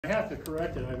I have to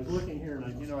correct it. I was looking here, and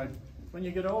when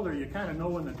you get older, you kind of know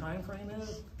when the time frame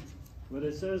is. But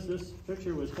it says this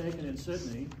picture was taken in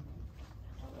Sydney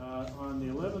on the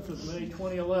 11th of May,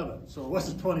 2011. So it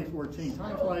wasn't 2014.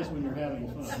 Time flies when you're having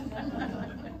fun,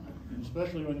 and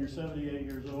especially when you're 78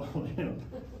 years old.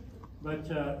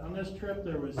 But on this trip,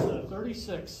 there was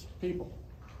 36 people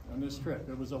on this trip.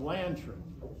 It was a land trip.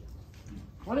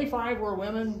 25 were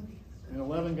women and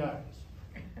 11 guys.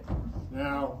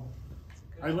 Now,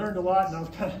 I learned a lot, and I'll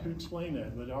kind of explain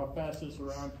that, but I'll pass this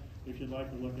around. If you'd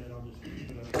like to look at it, I'll just put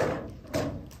it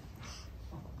up.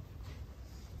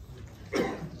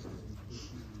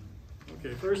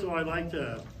 Okay, first of all, I'd like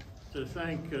to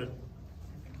thank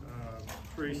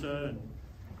Teresa, and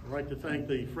I'd like to thank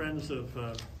the Friends of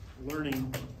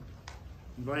Learning,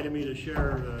 invited me to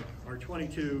share our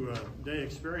 22-day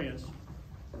experience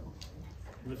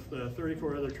with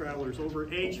 34 other travelers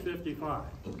over age 55.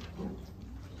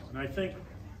 And I think,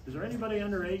 is there anybody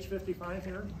under age 55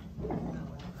 here?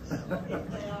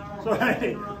 So,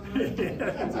 hey,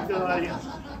 that's a good audience.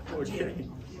 Okay.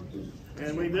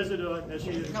 And we visited, as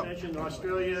she mentioned,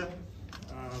 Australia,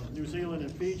 New Zealand,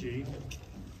 and Fiji.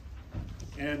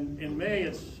 And in May,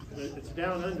 it's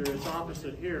down under, it's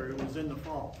opposite here. It was in the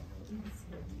fall.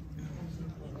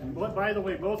 And by the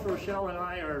way, both Rochelle and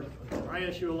I are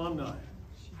ISU alumni.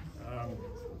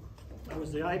 I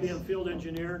was the IBM field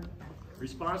engineer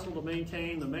responsible to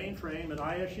maintain the mainframe at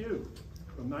ISU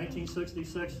from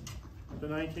 1966 to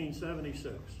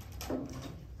 1976.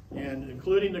 And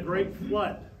including the Great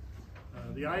Flood,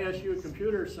 the ISU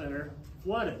Computer Center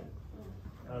flooded.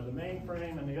 The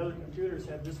mainframe and the other computers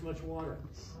had this much water.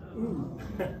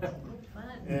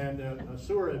 And a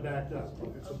sewer had backed up.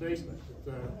 It's a basement,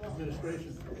 it's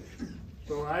administration.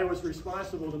 So I was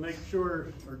responsible to make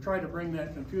sure, or try to bring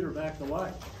that computer back to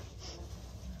life.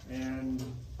 And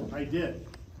I did.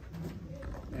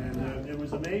 And it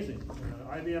was amazing.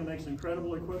 IBM makes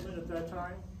incredible equipment at that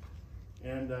time.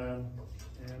 And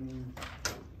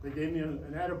they gave me an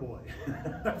attaboy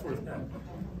for that.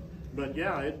 But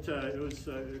yeah, it was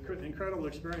an incredible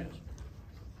experience.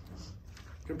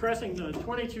 Compressing the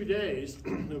 22 days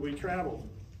that we traveled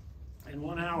in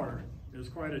 1 hour is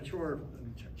quite a chore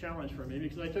and challenge for me,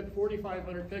 because I took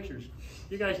 4,500 pictures.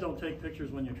 You guys don't take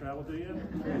pictures when you travel, do you?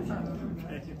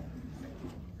 Okay.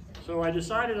 So I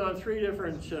decided on 3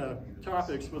 different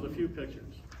topics with a few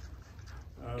pictures.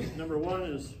 Number 1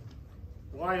 is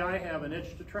why I have an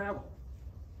itch to travel.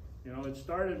 You know, it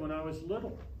started when I was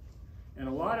little. And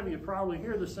a lot of you probably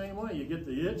hear the same way. You get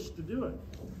the itch to do it.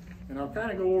 And I'll kind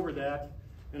of go over that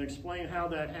and explain how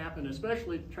that happened,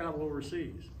 especially to travel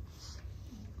overseas.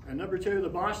 And number 2, the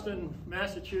Boston,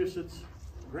 Massachusetts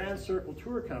Grand Circle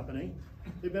Tour Company.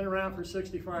 They've been around for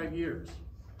 65 years.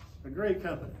 A great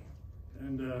company.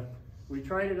 And we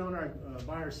tried it on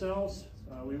by ourselves.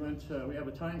 We have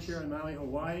a timeshare in Maui,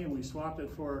 Hawaii, and we swapped it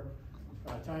for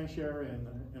a timeshare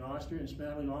in Austria, in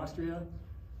Saville, Austria.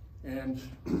 And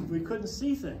we couldn't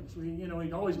see things.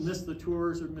 We'd always miss the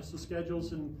tours or miss the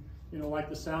schedules, and like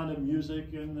the sound of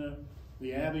music and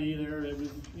the Abbey there. It was,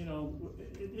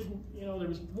 there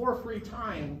was more free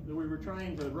time that we were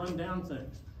trying to run down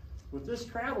things. With this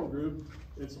travel group,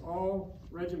 it's all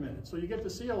regimented, so you get to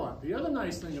see a lot. The other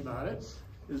nice thing about it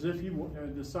is if you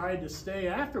decide to stay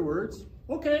afterwards,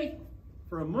 okay,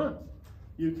 for a month,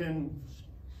 you can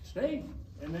stay,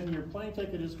 and then your plane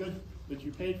ticket is good that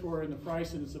you paid for in the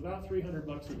price, and it's about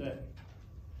 $300 a day.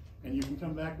 And you can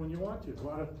come back when you want to. A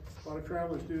lot of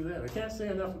travelers do that. I can't say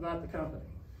enough about the company.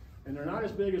 And they're not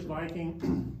as big as Viking,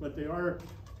 but they are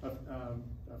a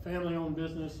family-owned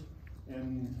business,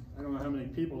 and I don't know how many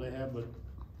people they have, but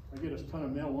I get a ton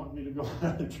of mail wanting me to go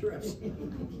on trips. Can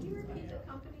you repeat the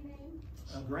company name?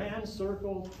 Grand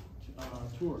Circle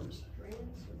Tours.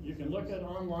 You can look at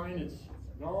online. It's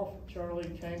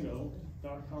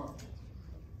golfcharlietango.com.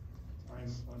 I'm a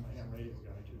ham radio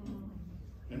guy too,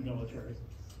 and military.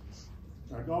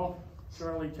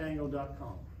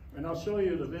 golfcharlietango.com. And I'll show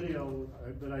you the video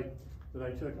that I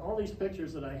took. All these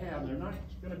pictures that I have, they're not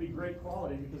going to be great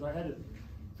quality because I had to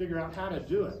figure out how to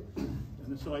do it.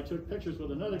 And so I took pictures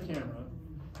with another camera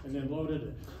and then loaded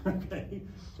it. Okay.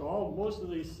 So most of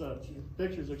these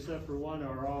pictures, except for one,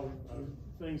 are all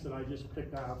things that I just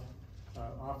picked out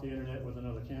off the internet with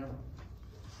another camera.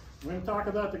 We're going to talk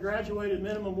about the graduated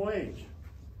minimum wage,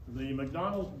 the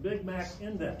McDonald's Big Mac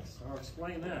index. I'll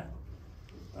explain that.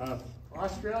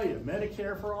 Australia,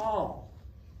 Medicare For All.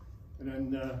 And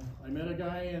then I met a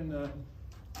guy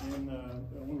when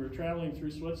we were traveling through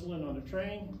Switzerland on a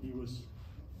train. He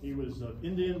was of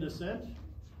Indian descent,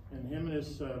 and him and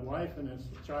his wife and his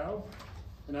child.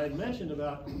 And I had mentioned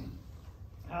about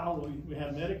how we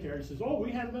have Medicare. He says, oh, we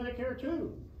have Medicare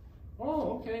too.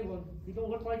 Oh, okay, well, you don't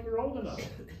look like you're old enough.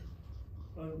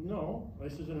 No, I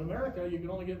says, in America, you can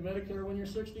only get Medicare when you're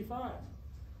 65.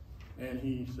 And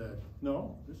he said,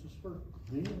 no, this is for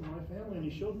me and my family, and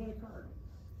he showed me the card.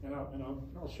 And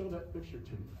I'll show that picture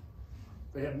to you.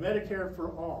 They have Medicare For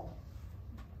All.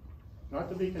 Not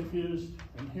to be confused,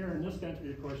 and here in this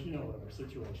country, of course, you know what our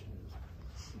situation is.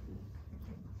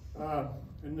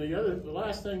 And the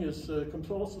last thing is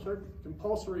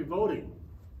compulsory voting.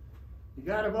 You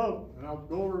got to vote, and I'll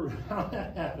go over how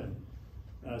that happened.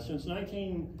 Since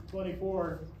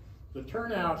 1924, the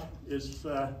turnout is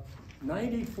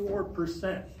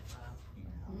 94%.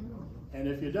 And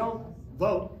if you don't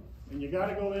vote, and you got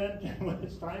to go in when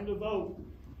it's time to vote,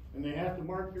 and they have to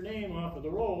mark your name off of the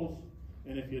rolls,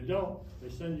 and if you don't, they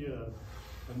send you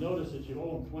a notice that you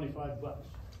owe them 25 bucks.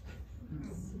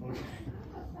 Okay.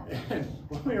 And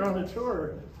when we were on the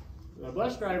tour, the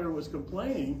bus driver was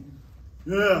complaining,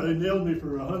 yeah, they nailed me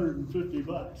for 150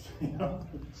 bucks, you know,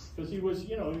 because he was,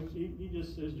 you know, he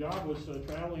just, his job was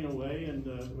traveling away and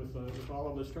with all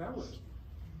of his travelers.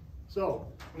 So,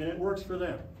 and it works for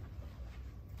them.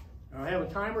 I have a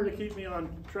timer to keep me on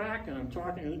track, and I'm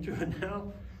talking into it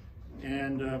now.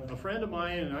 And a friend of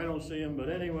mine, and I don't see him, but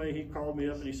anyway, he called me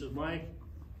up and he says, Mike,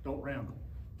 don't ramble.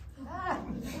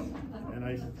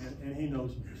 And he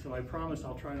knows me, so I promise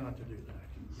I'll try not to do that.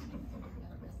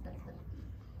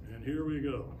 And here we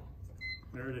go.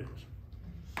 There it is.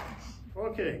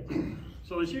 Okay,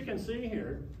 so as you can see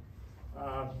here,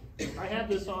 I have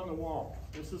this on the wall.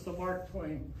 This is the Mark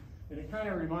Twain, and it kind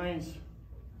of reminds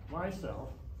myself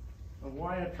of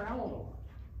why I've traveled a lot.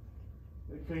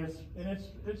 Because, and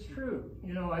it's true.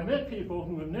 You know, I met people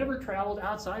who have never traveled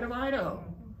outside of Idaho.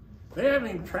 They haven't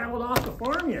even traveled off the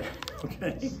farm yet,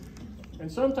 okay? And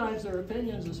sometimes their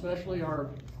opinions especially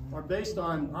are based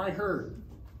on I heard,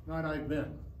 not I've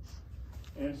been.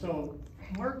 And so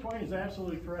Mark Twain is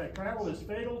absolutely correct. Travel is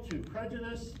fatal to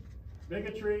prejudice,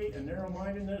 bigotry, and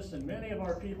narrow-mindedness, and many of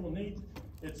our people need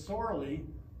it sorely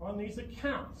on these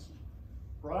accounts.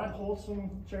 Broad,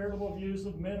 wholesome, charitable views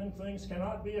of men and things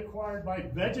cannot be acquired by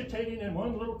vegetating in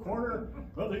one little corner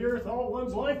of the earth all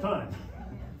one's lifetime.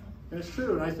 And it's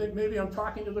true, and I think maybe I'm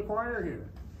talking to the choir here.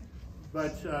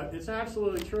 But it's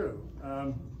absolutely true.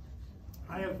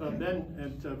 I have been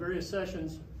at various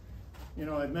sessions. You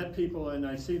know, I've met people and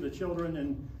I see the children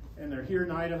and they're here in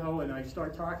Idaho, and I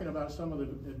start talking about some of the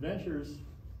adventures,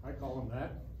 I call them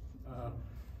that,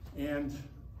 and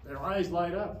their eyes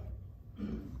light up.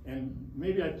 And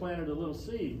maybe I planted a little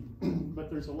seed,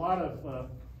 but there's a lot of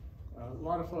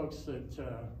folks that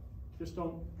just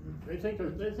don't. They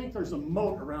think there's a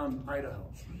moat around Idaho.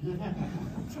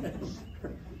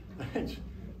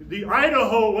 The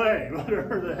Idaho way,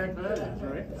 whatever the heck that is,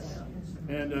 right?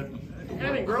 And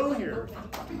having grown here,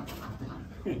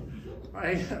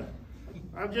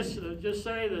 I'll just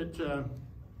say that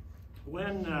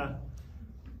when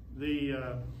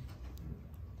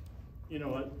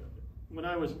when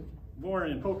I was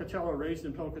born in Pocatello, raised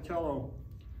in Pocatello,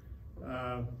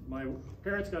 my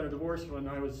parents got a divorce when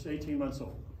I was 18 months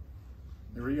old.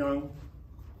 They were young,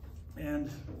 and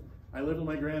I lived with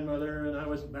my grandmother, and I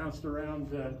was bounced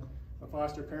around my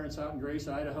foster parents out in Grace,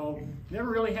 Idaho. Never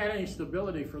really had any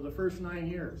stability for the first 9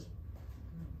 years.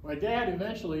 My dad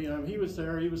eventually, he was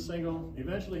there, he was single.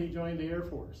 Eventually he joined the Air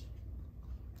Force,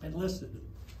 enlisted,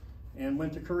 and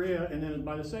went to Korea, and then at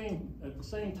the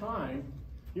same time,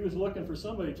 he was looking for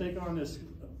somebody to take on this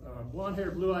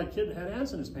blonde-haired, blue-eyed kid that had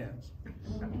ants in his pants.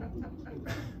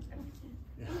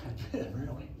 Yeah, I did,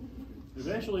 really.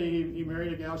 Eventually, he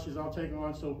married a gal. She says, I'll take him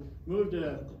on. So moved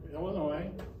to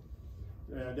Illinois.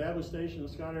 Dad was stationed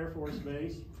at Scott Air Force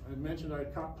Base. I mentioned I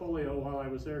caught polio while I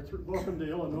was there. Welcome to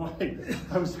Illinois.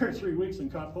 I was there 3 weeks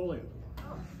and caught polio.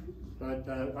 But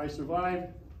I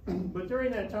survived. But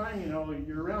during that time, you know,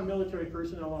 you're around military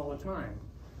personnel all the time.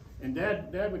 And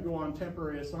Dad would go on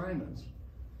temporary assignments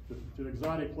to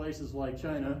exotic places like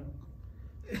China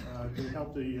to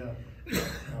help the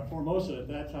Formosa at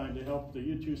that time, to help the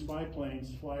U-2 spy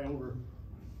planes fly over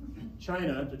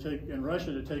China and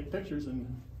Russia to take pictures in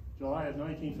July of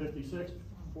 1956,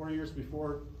 4 years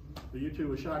before the U-2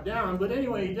 was shot down. But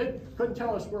anyway, he couldn't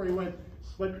tell us where he went.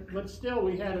 But still,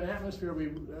 we had an atmosphere.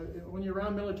 When you're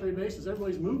around military bases,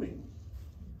 everybody's moving.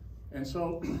 And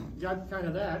so, got kind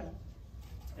of that.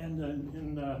 And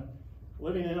then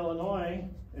living in Illinois,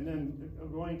 and then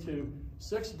going to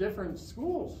 6 different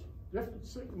schools,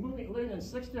 living in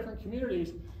 6 different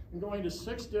communities, and going to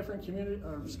 6 different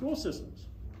school systems.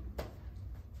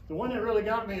 The one that really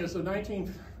got me is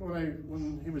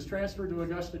when he was transferred to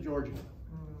Augusta, Georgia,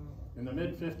 in the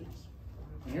mid-50s.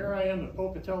 And here I am, the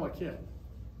Pocatello kid.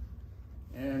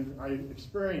 And I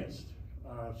experienced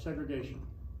segregation.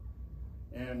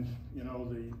 And, you know,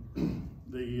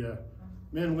 the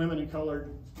men, women, and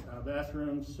colored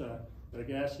bathrooms at a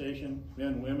gas station,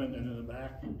 men, women, and in the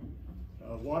back.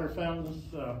 Water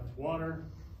fountains, water,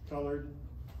 colored.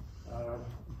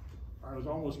 I was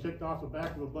almost kicked off the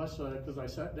back of a bus because I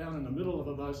sat down in the middle of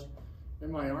a bus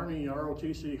in my Army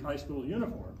ROTC high school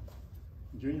uniform,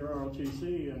 junior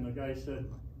ROTC, and the guy said,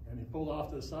 and he pulled off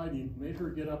to the side, and he made her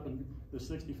get up, and the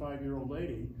 65-year-old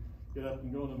lady get up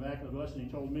and go in the back of the bus, and he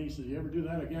told me, he said, you ever do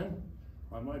that again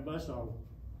on my bus, I'll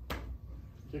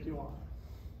kick you off.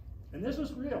 And this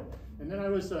was real. And then I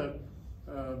was,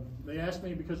 they asked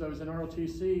me, because I was in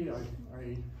ROTC,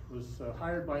 I was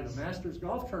hired by the Masters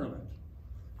Golf Tournament.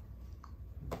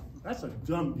 That's a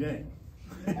dumb game.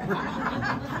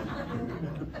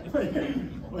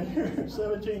 When you're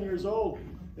 17 years old,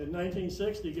 in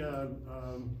 1960,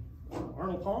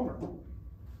 Arnold Palmer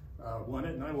won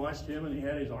it, and I watched him, and he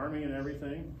had his army and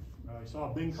everything. I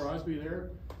saw Bing Crosby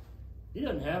there. He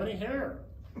didn't have any hair.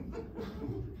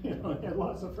 You know, he had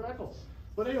lots of freckles.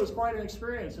 But it was quite an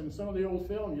experience. In some of the old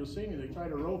film, you'll see me, they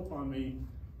tied a rope on me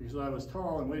because I was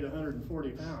tall and weighed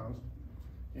 140 pounds.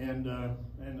 And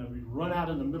we'd run out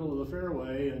in the middle of the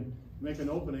fairway and make an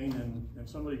opening, and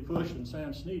somebody pushed, and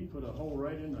Sam Snead put a hole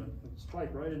right in the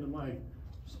spike right into my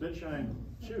spit shine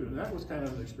shoe, and that was kind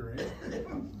of an experience.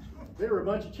 They were a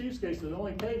bunch of cheapskates that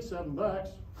only paid $7,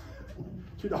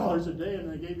 $2 a day,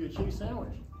 and they gave you a cheese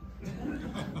sandwich.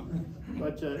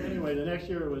 But anyway, the next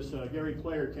year it was Gary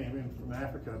Clare came in from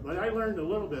Africa. But I learned a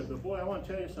little bit, but boy, I want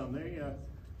to tell you something.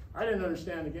 I didn't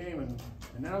understand the game, and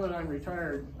now that I'm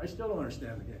retired, I still don't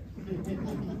understand the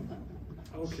game.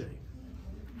 Okay.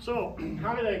 So,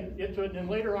 how did I get to it? And then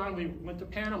later on, we went to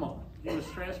Panama. He was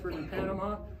transferred in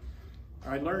Panama.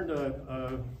 I learned,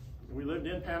 we lived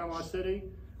in Panama City.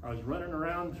 I was running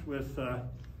around with,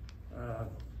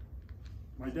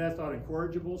 my dad thought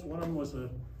incorrigibles. One of them was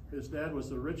his dad was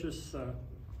the richest,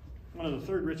 one of the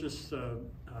third richest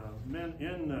men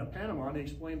in Panama, and he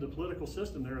explained the political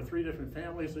system. There are 3 different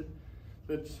families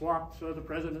that swapped the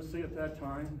presidency at that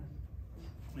time.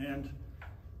 And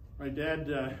my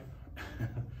dad,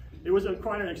 it was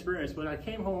quite an experience, but I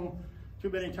came home too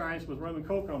many times with rum and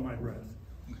coke on my breath.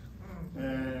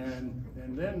 And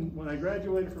then when I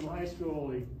graduated from high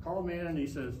school, he called me in and he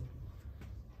says,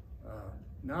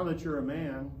 now that you're a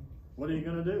man, what are you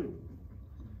going to do?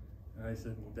 And I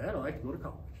said, well, Dad, I'd like to go to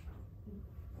college.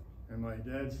 And my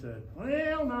dad said,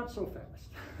 well, not so fast.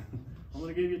 I'm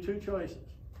going to give you 2 choices.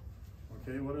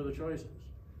 Okay, what are the choices?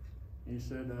 He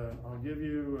said, I'll give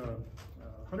you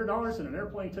 $100 and an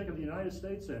airplane ticket to the United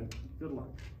States, and good luck.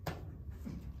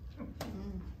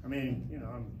 I mean, you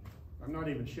know, I'm not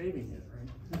even shaving yet, right?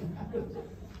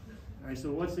 I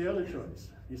said, well, what's the other choice?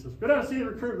 He says, go down and see a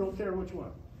recruiter, don't care which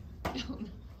one.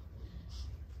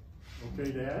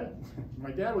 Okay, Dad. My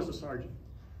dad was a sergeant.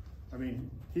 I mean,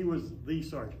 he was the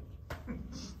sergeant.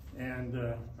 And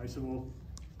I said, well,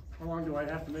 how long do I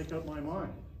have to make up my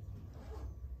mind?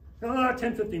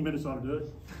 10, 15 minutes ought to do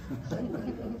it.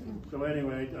 So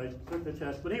anyway, I took the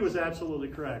test, but he was absolutely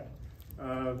correct.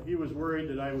 He was worried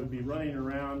that I would be running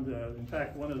around. In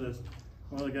fact, one of the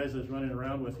guys I was running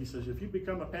around with, he says, if you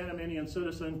become a Panamanian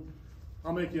citizen,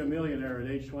 I'll make you a millionaire at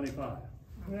age 25.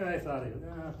 Yeah, I thought,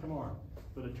 come on.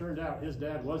 But it turned out his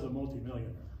dad was a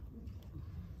multimillionaire.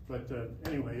 But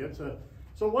anyway,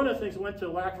 so one of the things, I went to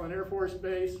Lackland Air Force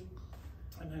Base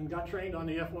and then got trained on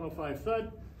the F-105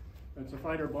 Thud. It's a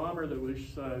fighter bomber that was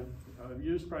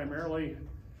used primarily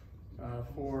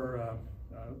for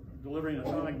delivering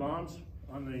atomic bombs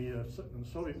on the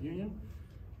Soviet Union.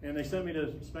 And they sent me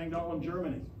to Spangdahlem,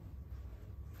 Germany.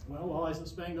 Well, while I was at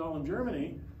Spangdahlem,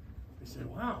 Germany, they said,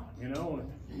 wow, you know,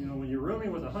 when you're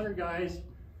rooming with 100 guys,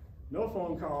 no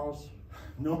phone calls,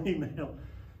 no email,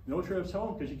 no trips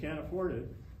home because you can't afford it,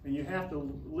 and you have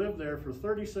to live there for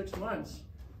 36 months,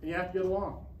 and you have to get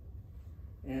along.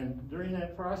 And during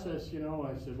that process, you know,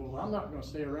 I said, well, I'm not going to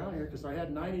stay around here because I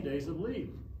had 90 days of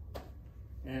leave.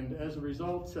 And as a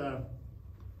result,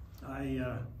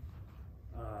 I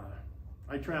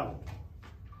traveled.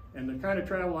 And the kind of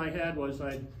travel I had was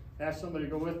I'd ask somebody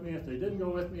to go with me. If they didn't go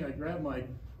with me, I'd grab my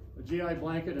GI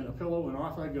blanket and a pillow and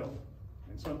off I'd go.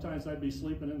 And sometimes I'd be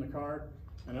sleeping in the car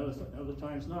and other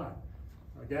times not.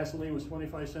 Gasoline was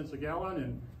 25 cents a gallon,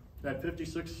 and that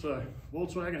 56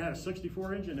 Volkswagen had a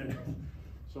 64 engine in it.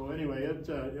 So anyway,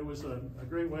 it was a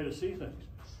great way to see things.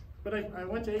 But I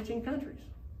went to 18 countries.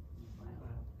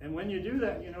 And when you do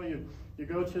that, you know, you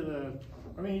go to the,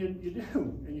 I mean, you do,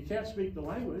 and you can't speak the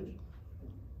language,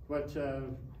 but,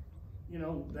 you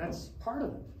know, that's part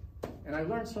of it. And I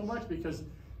learned so much because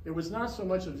it was not so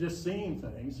much of just seeing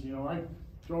things. You know, I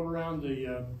drove around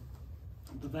the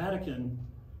Vatican.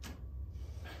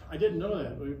 I didn't know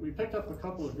that. We picked up a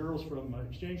couple of girls from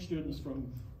exchange students from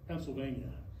Pennsylvania.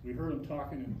 We heard them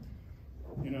talking,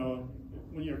 and you know,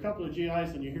 when you're a couple of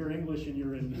GIs and you hear English and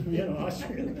you're in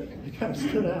Austria, it kind of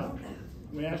stood out.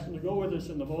 We asked them to go with us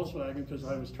in the Volkswagen because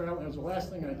I was traveling. It was the last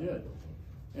thing I did.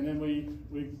 And then we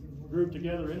grouped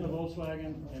together in the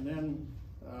Volkswagen, and then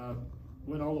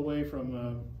went all the way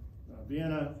from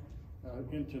Vienna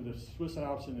into the Swiss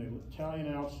Alps and the Italian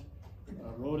Alps.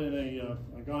 Rode in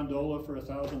a gondola for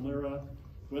 1,000 lira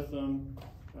with them.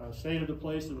 Stayed at a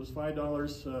place that was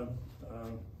 $5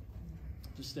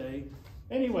 to stay.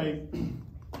 Anyway,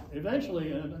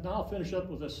 eventually, and I'll finish up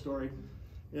with this story,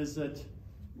 is that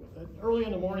early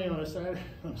in the morning on a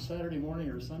Saturday morning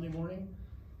or a Sunday morning,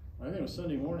 I think it was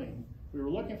Sunday morning, we were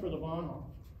looking for the Bahnhof,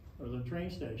 or the train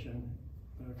station.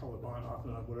 I call it Bahnhof,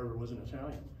 whatever it was in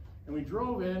Italian. And we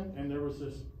drove in, and there was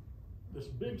this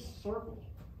big circle.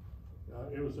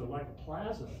 It was like a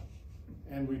plaza.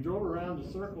 And we drove around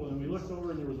the circle, and we looked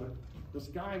over, and there was this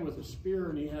guy with a spear,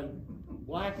 and he had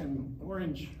black and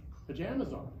orange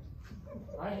pajamas on.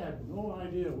 I had no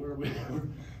idea where we were.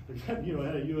 You know, it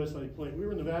had a USA plate. We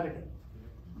were in the Vatican,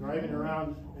 driving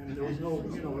around, and there was no,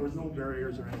 there was no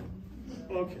barriers or anything.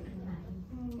 Okay.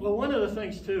 Well, one of the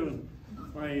things too,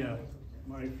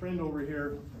 my friend over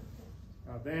here,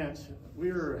 Vance,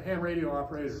 we were ham radio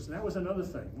operators, and that was another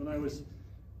thing. When I was,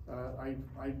 I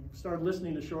started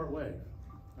listening to shortwave.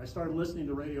 I started listening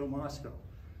to Radio Moscow.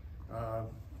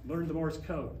 Learned the Morse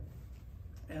code,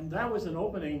 and that was an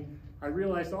opening. I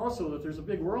realized also that there's a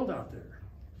big world out there,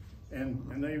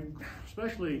 and they,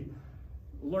 especially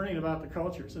learning about the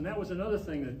cultures, and that was another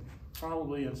thing that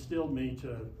probably instilled me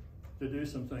to do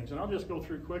some things. And I'll just go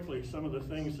through quickly some of the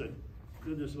things that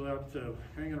did this without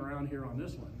hanging around here on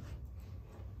this one.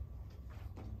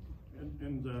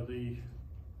 And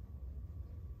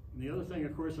the other thing,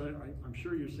 of course, I'm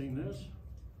sure you've seen this.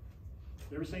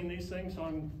 You ever seen these things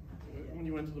on when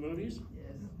you went to the movies?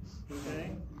 Yes.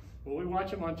 Okay. Well, we watch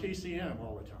them on TCM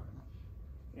all the time,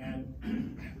 and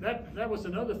that was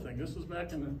another thing. This was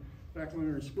back when we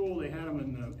were in school. They had them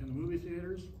in the movie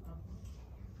theaters.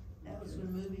 That was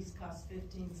when movies cost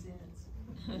 15 cents.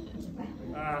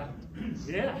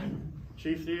 Yeah,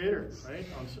 cheap theater, right,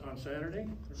 on Saturday.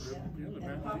 Yeah.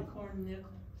 And popcorn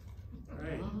nickel.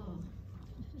 Right.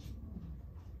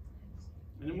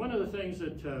 And then one of the things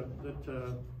that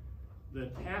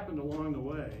happened along the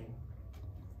way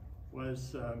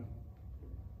was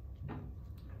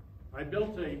I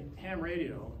built a ham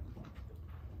radio,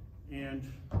 and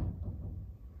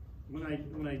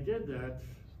when I did that,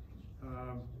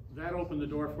 that opened the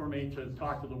door for me to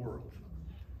talk to the world.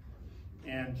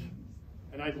 And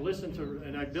I listened to,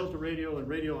 and I built a radio in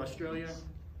Radio Australia.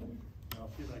 I'll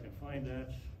see if I can find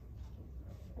that.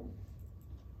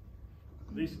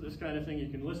 This kind of thing you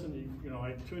can listen to. You know,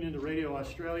 I tune into Radio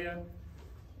Australia,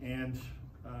 and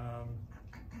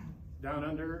down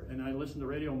under, and I listen to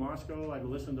Radio Moscow. I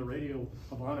listen to Radio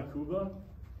Havana, Cuba,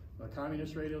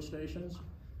 communist radio stations,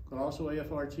 but also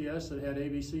AFRTS that had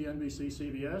ABC, NBC,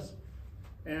 CBS.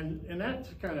 And that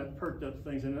kind of perked up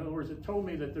things. In other words, it told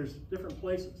me that there's different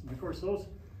places. And of course those,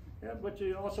 yeah, but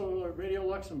you also Radio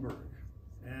Luxembourg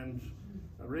and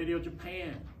Radio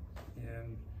Japan.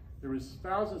 And there was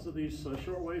thousands of these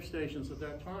shortwave stations at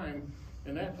that time,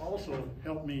 and that also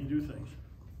helped me do things.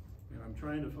 And I'm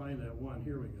trying to find that one.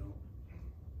 Here we go.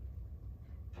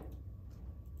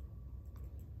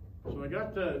 So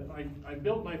I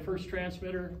built my first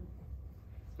transmitter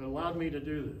that allowed me to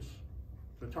do this,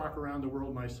 to talk around the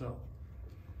world myself.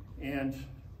 And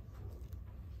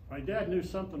my dad knew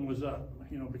something was up,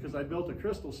 you know, because I built a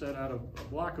crystal set out of a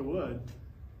block of wood.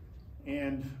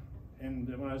 And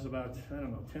when I was about, I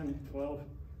don't know, 10, 12,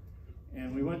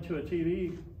 and we went to a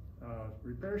TV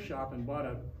repair shop and bought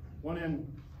a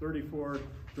 1N34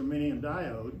 germanium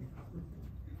diode,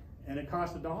 and it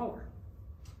cost $1.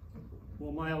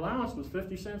 Well, my allowance was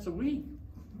 50 cents a week.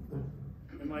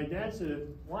 And my dad said,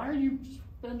 "Why are you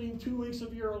spending 2 weeks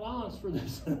of your allowance for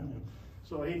this?"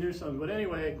 So he knew something. But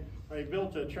anyway, I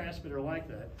built a transmitter like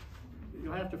that.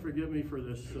 You'll have to forgive me for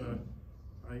this.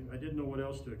 I didn't know what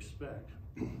else to expect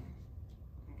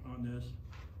on this.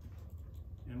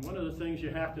 And one of the things you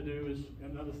have to do is,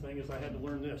 another thing is I had to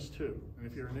learn this too. And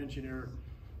if you're an engineer,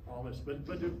 all this. But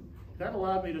that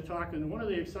allowed me to talk. And one of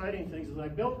the exciting things is I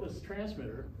built this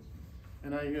transmitter,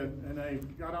 and I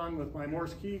got on with my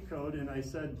Morse key code, and I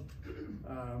said,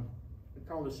 I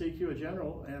called the CQ a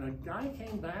general, and a guy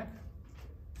came back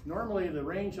normally the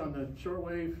range on the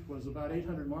shortwave was about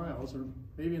 800 miles, or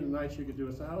maybe in the nights you could do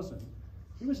 1,000.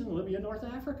 He was in Libya, North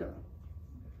Africa.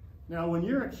 Now, when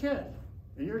you're a kid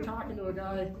and you're talking to a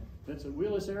guy that's at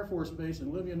Wheelus Air Force Base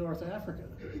in Libya, North Africa,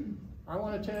 I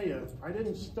want to tell you, I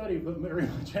didn't study but very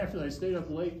much after that. I stayed up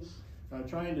late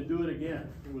trying to do it again.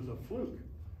 It was a fluke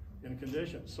in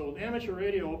conditions. So amateur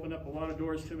radio opened up a lot of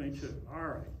doors to me too. All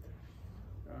right.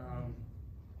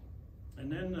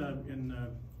 And then in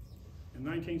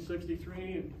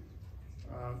 1963,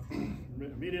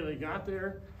 immediately got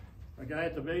there. A guy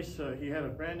at the base, he had a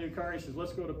brand new car. He says,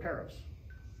 let's go to Paris.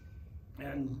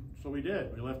 And so we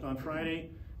did. We left on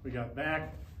Friday. We got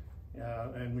back,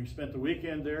 and we spent the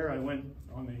weekend there. I went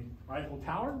on the Eiffel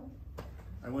Tower.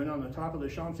 I went on the top of the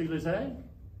Champs-Élysées.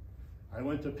 I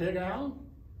went to Pig Isle,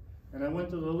 and I went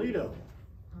to the Lido.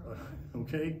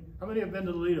 Okay, how many have been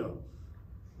to the Lido?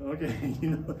 Okay,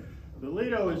 you know, the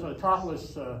Lido is a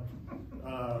topless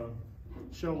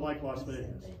show like Las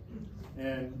Vegas.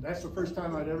 And that's the first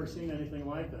time I'd ever seen anything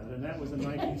like that, and that was in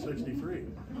 1963.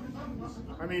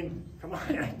 I mean, come on,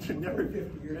 I never,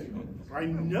 I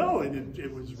know, and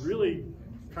it was really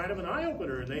kind of an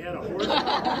eye-opener. They had a horse.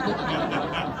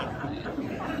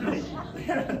 they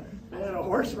had a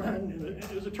horse run.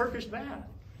 It was a Turkish bath.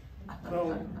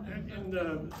 So,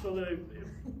 so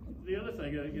the other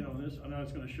thing, you know, this, I know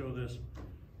it's going to show this.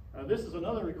 This is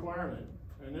another requirement,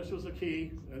 and this was a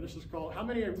key. This is called, how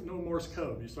many know Morse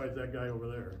code besides that guy over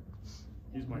there?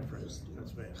 He's my friend.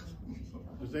 That's fast.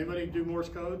 Does anybody do Morse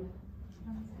code?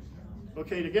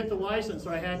 Okay, to get the license,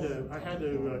 I had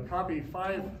to copy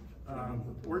 5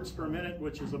 words per minute,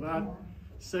 which is about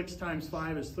 6 times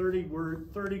 5 is 30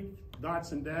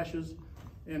 dots and dashes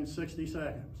in 60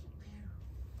 seconds.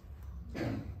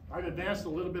 I've advanced a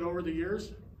little bit over the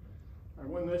years. I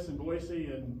won this in Boise,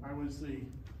 and I was the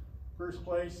first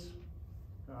place,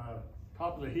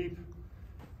 top of the heap.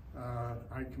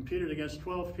 I competed against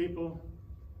 12 people,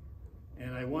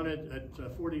 and I won it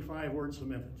at 45 words a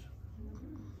minute.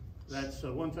 That's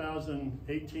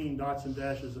 1,018 dots and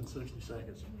dashes in 60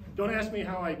 seconds. Don't ask me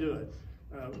how I do it.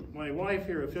 My wife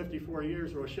here of 54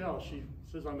 years, Rochelle, she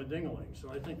says I'm a ding-a-ling,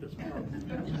 so I think that's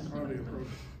probably appropriate.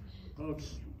 Okay.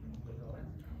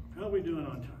 How are we doing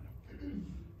on time?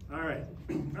 All right.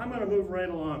 I'm going to move right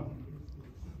along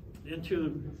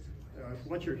into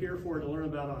what you're here for, to learn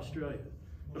about Australia.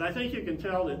 But I think you can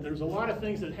tell that there's a lot of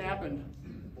things that happened,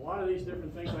 a lot of these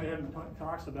different things I haven't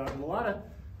talked about, and a lot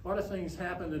of things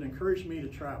happened that encouraged me to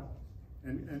travel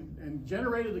and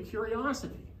generated the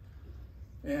curiosity.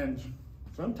 And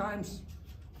sometimes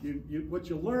what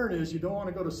you learn is you don't want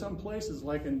to go to some places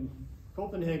like in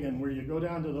Copenhagen, where you go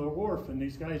down to the wharf and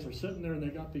these guys are sitting there and they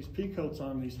got these pea coats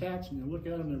on, these hats, and you look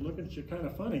at them, they're looking at you kind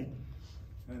of funny.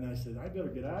 And I said, I better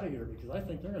get out of here because I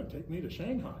think they're going to take me to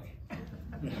Shanghai.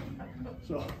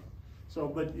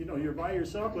 But you know, you're by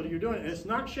yourself, but you're doing it. It's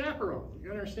not chaperoned.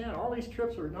 You understand? All these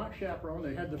trips are not chaperoned.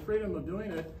 They had the freedom of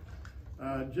doing it.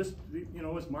 Just, you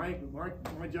know, it's my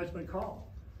judgment call.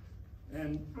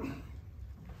 And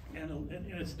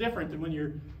it's different than when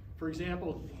you're, for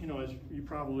example, you know, as you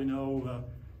probably know,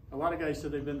 a lot of guys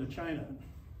said they've been to China.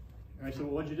 And I said,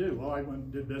 well, what'd you do? Well, I went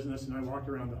and did business and I walked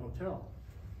around the hotel.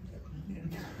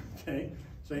 Okay,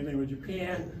 same thing with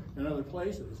Japan and other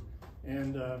places.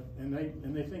 And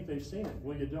they think they've seen it.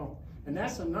 Well, you don't. And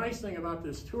that's the nice thing about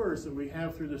this tours that we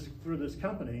have through this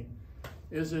company,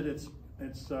 is that it's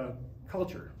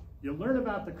culture. You learn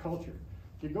about the culture.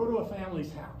 You go to a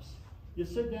family's house. You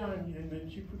sit down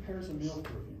and she prepares a meal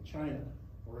for you in China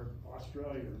or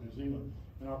Australia or New Zealand.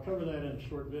 And I'll cover that in a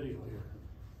short video here.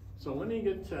 So let me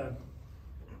get to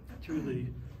the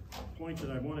point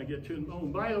that I want to get to. Oh,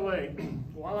 and by the way,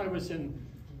 while I was in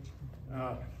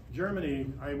Germany,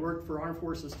 I worked for Armed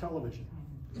Forces Television.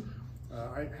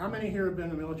 How many here have been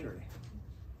in the military?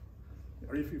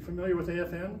 Are you familiar with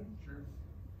AFN? Sure.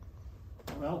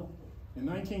 Well, in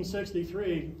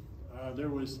 1963, there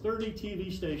was 30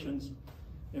 TV stations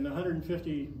in the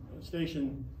 150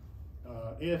 station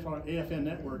AFN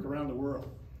network around the world.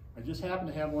 I just happened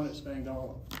to have one at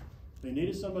Spangdahlem. They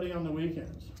needed somebody on the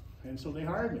weekends, and so they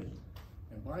hired me.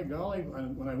 And by golly,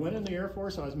 when I went in the Air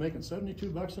Force, I was making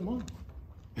 $72 a month.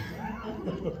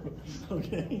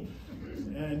 Okay,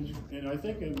 and I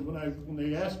think when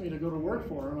they asked me to go to work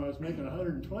for them, I was making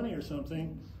 120 or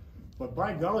something. But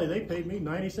by golly, they paid me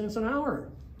 90 cents an hour.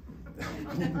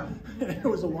 It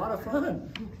was a lot of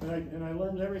fun, and I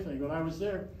learned everything. When I was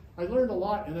there, I learned a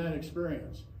lot in that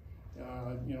experience.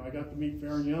 You know, I got to meet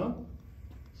Farron Young,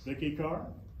 Vicky Carr,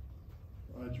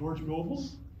 George Goebel.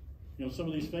 You know, some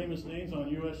of these famous names on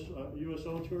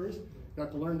USO tours.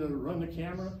 Got to learn to run the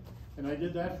camera, and I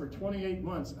did that for 28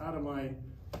 months out of my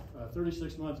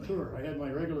 36-month tour. I had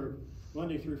my regular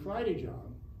Monday through Friday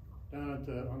job down at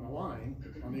on the line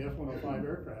on the F-105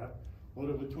 aircraft,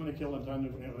 loaded with 20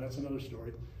 kiloton. That's another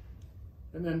story.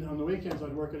 And then on the weekends,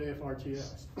 I'd work at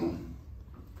AFRTS.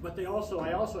 But I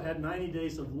also had 90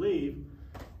 days of leave,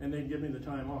 and they'd give me the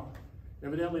time off.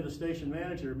 Evidently, the station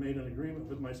manager made an agreement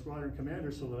with my squadron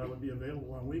commander so that I would be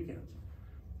available on weekends.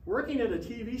 Working at a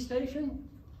TV station,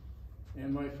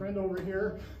 and my friend over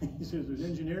here, he's an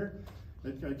engineer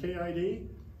at KID,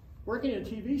 working at a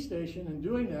TV station and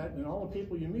doing that, and all the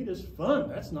people you meet is fun.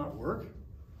 That's not work.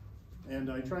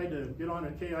 And I tried to get on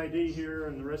at KID here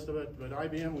and the rest of it, but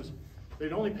IBM was,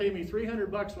 they'd only pay me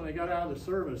 $300 when I got out of the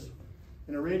service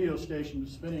in a radio station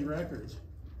spinning records,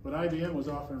 but IBM was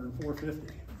offering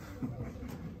 $450.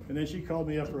 And then she called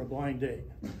me up for a blind date.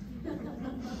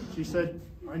 She said,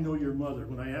 "I know your mother."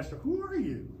 When I asked her, "Who are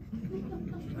you?"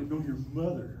 She said, "I know your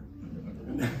mother."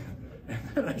 And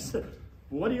then I said,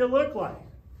 "What do you look like?"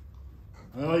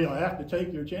 "Oh, you'll have to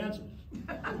take your chances."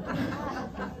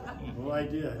 Well, I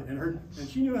did, and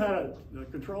she knew how to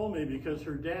control me because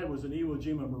her dad was an Iwo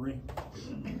Jima Marine.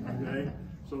 Okay,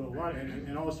 so a lot,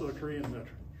 and also a Korean veteran.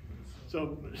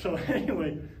 So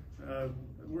anyway,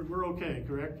 we're okay,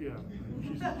 correct? Yeah.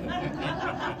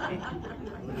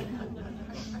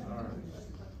 All right.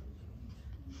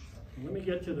 Let me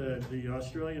get to the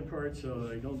Australian part so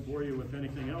I don't bore you with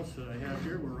anything else that I have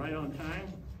here. We're right on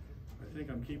time. I think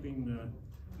I'm keeping.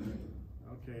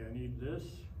 Okay, I need this.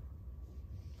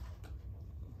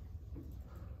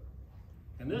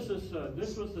 And this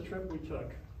was the trip we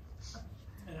took.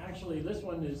 And actually, this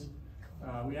one is,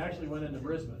 we actually went into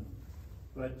Brisbane.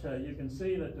 But you can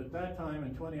see that at that time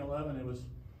in 2011, it was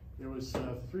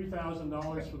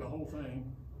 $3,000 for the whole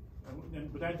thing,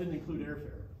 but that didn't include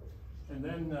airfare. And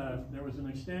then there was an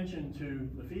extension to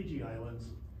the Fiji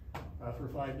Islands for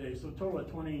 5 days, so a total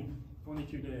of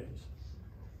 22 days.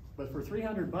 But for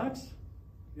 $300,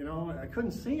 you know, I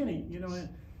couldn't see any, you know,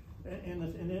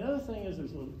 and the other thing is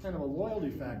there's kind of a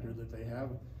loyalty factor that they have.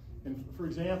 And for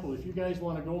example, if you guys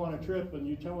want to go on a trip and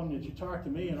you tell them that you talked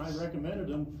to me and I recommended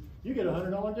them, you get a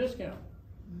 $100 discount.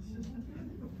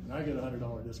 And I get a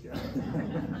 $100 discount.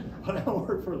 But I don't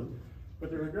work for them. But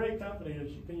they're a great company.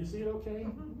 Can you see it okay?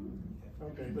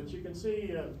 Okay, but you can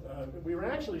see we were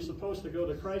actually supposed to go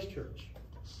to Christchurch.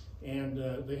 And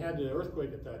they had the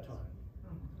earthquake at that time.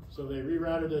 So they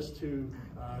rerouted us to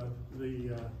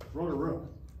the Rotorua.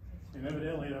 And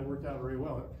evidently that worked out very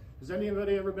well. Has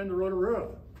anybody ever been to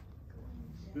Rotorua?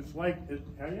 It's like,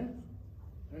 have you?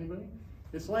 Anybody?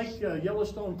 It's like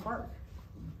Yellowstone Park.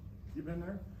 You been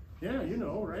there? Yeah, you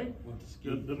know, right?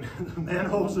 The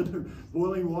manholes that are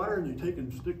boiling water and you take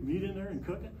and stick meat in there and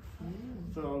cook it.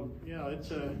 So yeah, it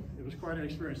was quite an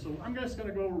experience. So I'm just going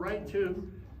to go right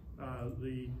to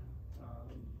the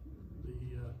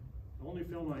only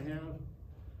film I have,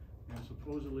 and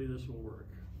supposedly this will work.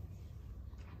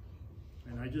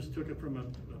 And I just took it from a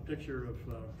picture of.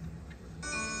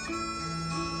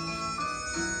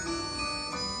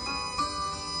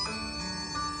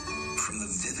 From the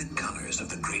vivid colors of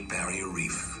the Great Barrier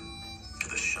Reef to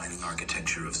the shining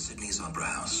architecture of Sydney's Opera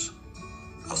House,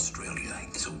 Australia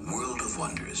is a world of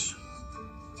wonders.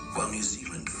 While New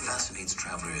Zealand fascinates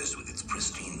travelers with its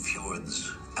pristine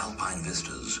fjords, alpine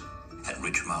vistas, and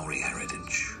rich Maori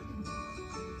heritage.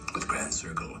 With Grand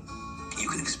Circle, you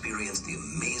can experience the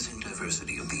amazing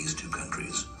diversity of these two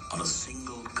countries on a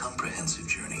single comprehensive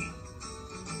journey.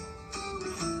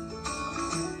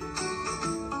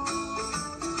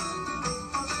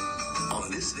 On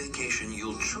this vacation,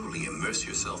 you'll truly immerse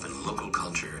yourself in local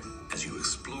culture as you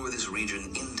explore this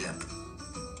region in depth.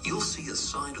 You'll see a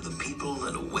side of the people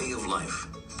and a way of life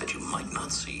that you might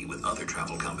not see with other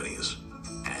travel companies.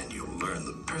 And you'll learn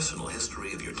the personal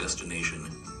history of your destination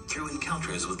through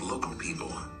encounters with local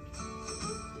people.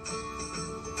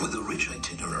 With a rich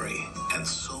itinerary and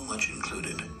so much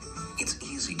included, it's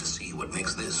easy to see what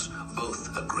makes this both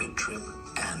a great trip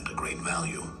and a great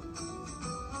value.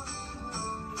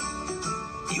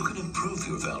 You can improve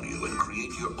your value and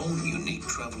create your own unique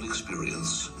travel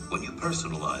experience when you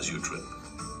personalize your trip.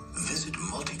 Visit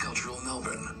multicultural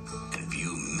Melbourne and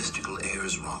view mystical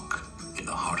Ayers Rock in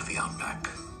the heart of the outback.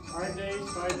 5 days,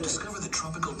 5 days. And discover the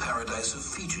tropical paradise of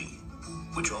Fiji,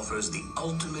 which offers the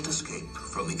ultimate escape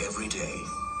from the everyday.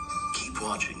 Keep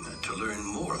watching to learn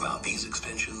more about these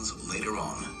extensions later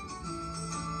on.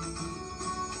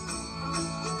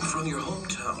 From your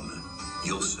hometown,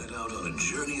 you'll set out on a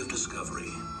journey of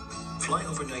discovery. Fly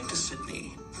overnight to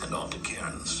Sydney and on to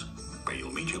Cairns, where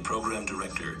you'll meet your program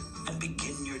director and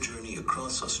begin your journey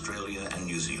across Australia and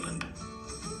New Zealand.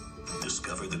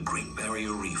 Discover the Great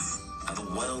Barrier Reef and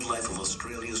the wildlife of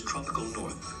Australia's tropical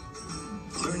north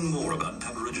Learn more about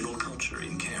Aboriginal culture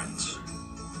in Cairns.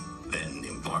 Then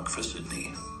embark for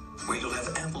Sydney, where you'll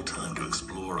have ample time to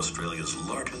explore Australia's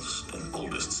largest and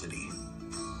oldest city.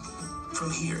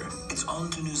 From here, it's on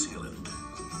to New Zealand.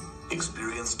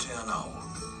 Experience Te Anau,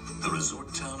 the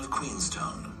resort town of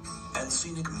Queenstown, and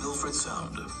scenic Milford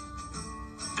Sound.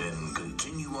 Then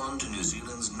continue on to New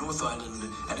Zealand's North Island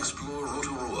and explore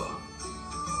Rotorua,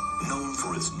 known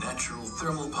for its natural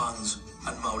thermal ponds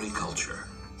and Maori culture.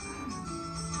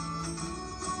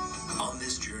 On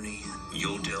this journey,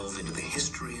 you'll delve into the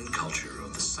history and culture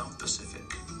of the South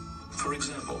Pacific. For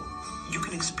example, you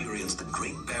can experience the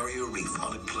Great Barrier Reef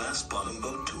on a glass-bottom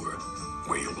boat tour,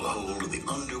 where you'll behold the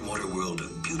underwater world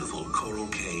of beautiful coral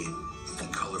cay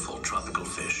and colorful tropical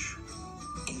fish.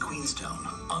 In Queenstown,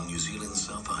 on New Zealand's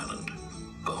South Island,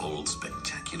 behold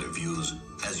spectacular views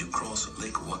as you cross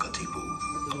Lake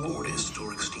Wakatipu aboard a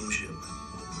historic steamship.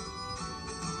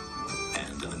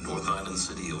 And in the North Island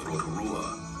city of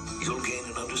Rotorua, you'll gain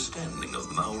an understanding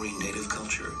of Maori native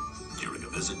culture during a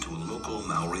visit to a local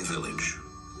Maori village.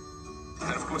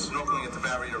 And of course, snorkeling at the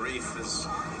Barrier Reef is,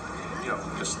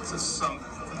 just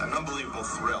an unbelievable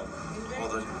thrill. All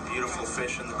the beautiful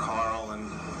fish and the coral, and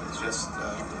it's just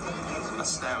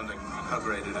astounding how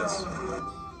great it is.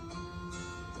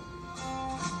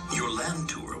 Your land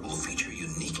tour will feature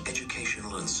unique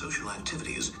educational and social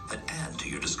activities that add to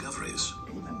your discoveries.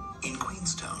 In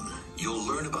Queenstown, you'll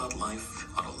learn about life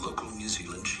on a local New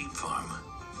Zealand sheep farm.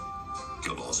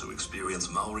 You'll also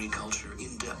experience Maori culture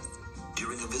in depth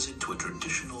during a visit to a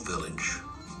traditional village.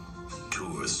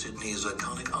 Tour Sydney's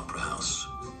iconic opera house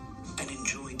and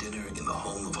enjoy dinner in the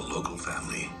home of a local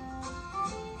family.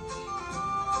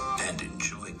 And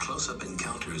enjoy close-up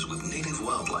encounters with native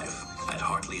wildlife at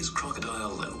Hartley's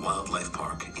Crocodile and Wildlife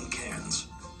Park in Cairns.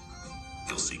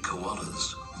 You'll see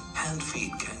koalas,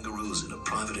 hand-feed kangaroos in a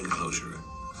private enclosure,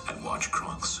 and watch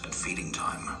crocs at feeding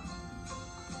time.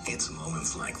 It's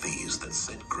moments like these that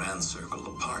set Grand Circle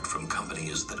apart from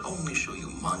companies that only show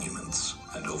you monuments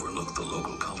and overlook the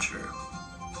local culture.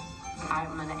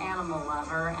 I'm an animal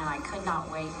lover, and I could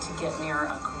not wait to get near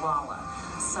a koala.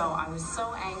 So I was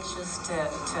so anxious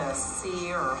to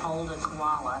see or hold a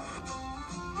koala.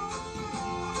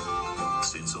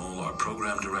 Since all our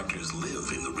program directors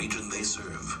live in the region they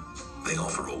serve, they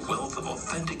offer a wealth of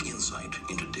authentic insight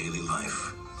into daily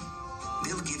life.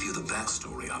 They'll give you the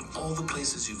backstory on all the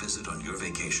places you visit on your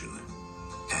vacation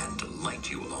and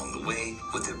delight you along the way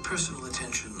with their personal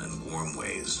attention and warm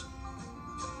ways.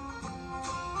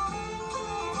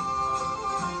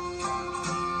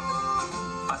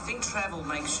 I think travel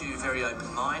makes you very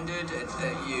open-minded.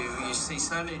 You see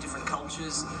so many different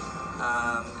cultures,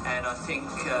 and I think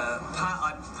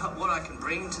what I can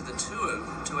bring to the tour,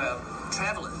 to our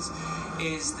travellers,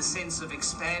 is the sense of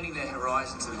expanding their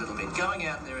horizons a little bit, going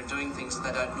out there and doing things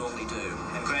that they don't normally do.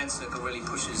 And Grand Circle really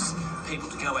pushes people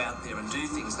to go out there and do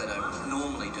things they don't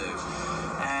normally do.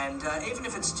 And even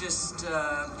if it's just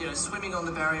swimming on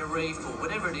the Barrier Reef or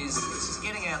whatever it is, it's just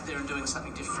getting out there and doing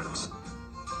something different.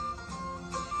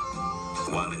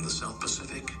 While in the South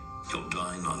Pacific, you'll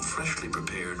dine on freshly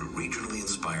prepared, regionally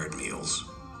inspired meals.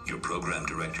 Your program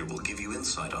director will give you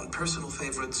insight on personal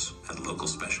favorites and local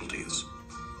specialties.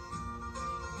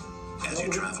 As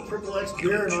you travel,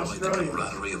 you'll enjoy the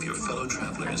camaraderie of your fellow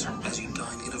travelers as you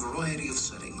dine in a variety of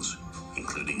settings,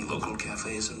 including local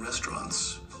cafes and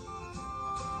restaurants.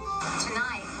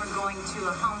 Tonight, we're going to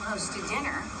a home-hosted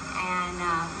dinner, and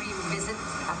we visit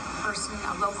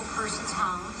a local person's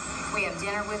home. We have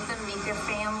dinner with them, meet their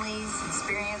families,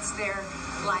 experience their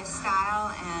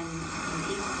lifestyle, and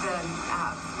eat the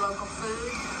local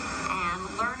food, and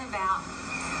learn about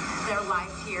their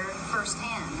life here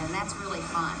firsthand, and that's really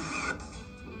fun.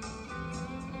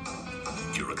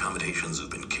 Your accommodations have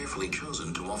been carefully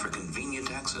chosen to offer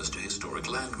convenient access to historic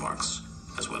landmarks,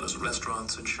 as well as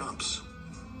restaurants and shops.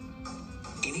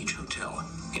 In each hotel,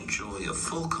 enjoy a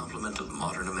full complement of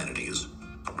modern amenities,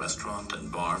 a restaurant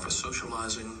and bar for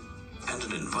socializing, and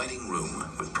an inviting room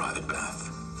with private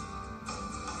bath.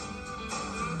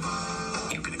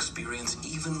 You can experience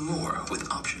even more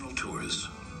with optional tours.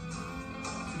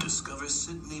 Discover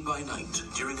Sydney by night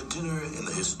during a dinner in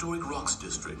the historic Rocks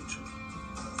District,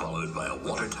 followed by a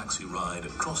water taxi ride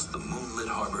across the moonlit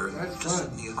harbor to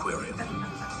Sydney Aquarium.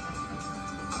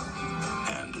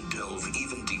 And delve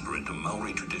even deeper into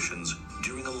Maori traditions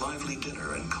during a lively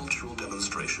dinner and cultural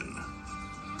demonstration.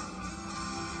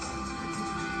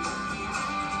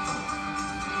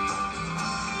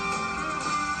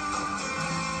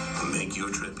 Make your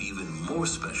trip even more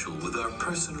special with our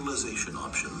personalization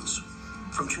options.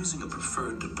 From choosing a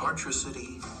preferred departure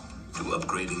city, to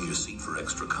upgrading your seat for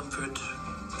extra comfort,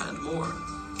 and more.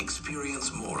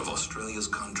 Experience more of Australia's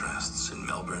contrasts in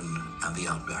Melbourne and the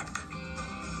Outback.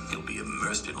 You'll be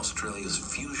immersed in Australia's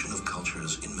fusion of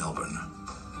cultures in Melbourne.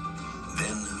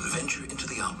 Then venture into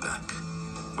the Outback,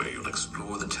 where you'll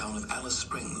explore the town of Alice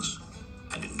Springs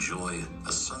and enjoy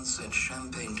a sunset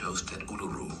champagne toast at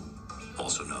Uluru,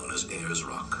 also known as Ayers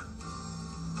Rock.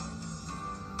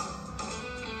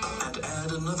 And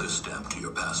add another stamp to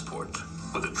your passport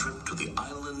with a trip to the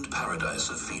island paradise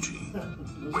of Fiji,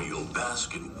 where you'll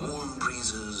bask in warm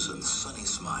breezes and sunny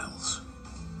smiles.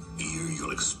 Here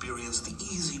you'll experience the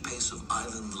easy pace of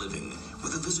island living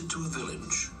with a visit to a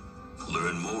village.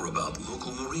 Learn more about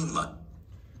local marine life.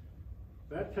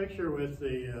 That picture with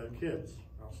the kids,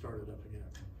 I'll start it up again.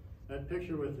 That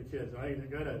picture with the kids, I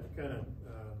gotta kind of,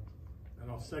 and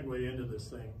I'll segue into this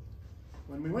thing.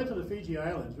 When we went to the Fiji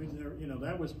Islands,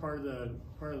 that was part of the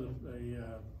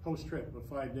post trip of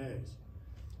 5 days.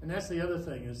 And that's the other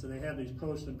thing, is that they have these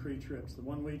post and pre trips. The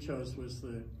one we chose was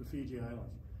the Fiji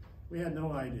Islands. We had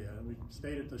no idea. We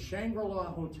stayed at the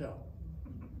Shangri-La Hotel.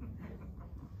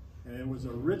 And it was a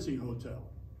ritzy hotel.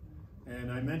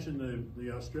 And I mentioned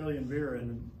the Australian beer,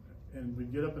 and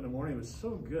we'd get up in the morning, it was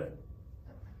so good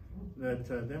that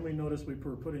then we noticed we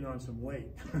were putting on some weight.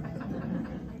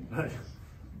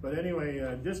 But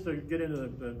anyway, just to get into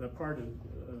the part of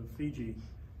Fiji,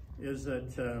 is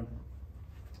that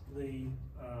when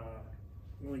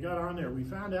we got on there, we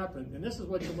found out that, and this is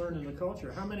what you learn in the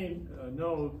culture, how many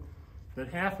know that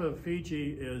half of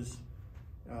Fiji is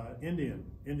Indian,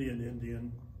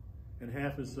 and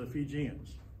half is the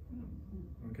Fijians.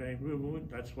 Okay,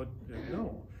 that's what they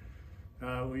know.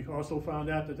 We also found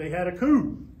out that they had a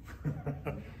coup.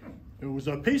 It was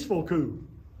a peaceful coup.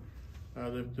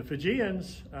 The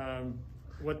Fijians,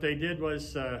 what they did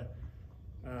was there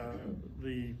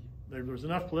was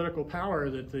enough political power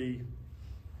that the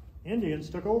Indians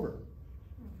took over.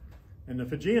 And the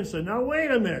Fijians said, "No,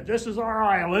 wait a minute, this is our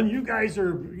island, you guys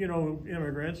are,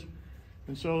 immigrants."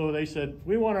 And so they said,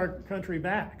 "We want our country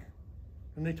back."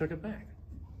 And they took it back,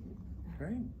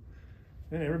 right?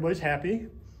 And everybody's happy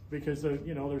because,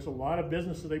 there's a lot of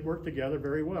businesses, they work together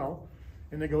very well,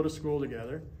 and they go to school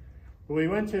together. But we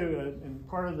went to, and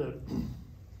part of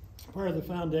the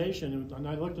foundation, and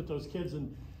I looked at those kids,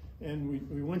 and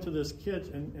we went to this kids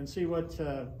and see what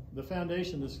the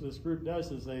foundation, this group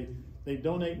does, is they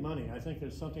donate money. I think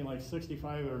there's something like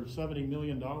 $65 or $70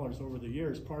 million over the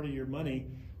years. Part of your money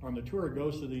on the tour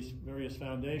goes to these various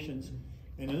foundations.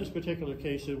 And in this particular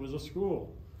case, it was a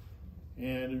school.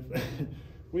 And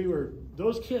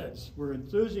those kids were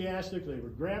enthusiastic. They were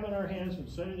grabbing our hands and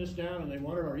setting us down, and they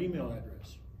wanted our email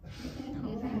address.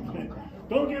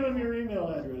 Don't give them your email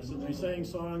address. And they sang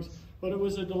songs, but it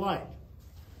was a delight.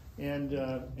 And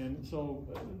so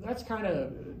that's kind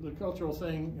of the cultural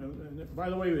thing. And by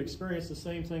the way, we experienced the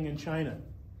same thing in China.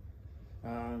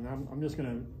 And I'm just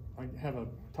going to have a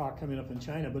talk coming up in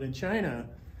China. But in China,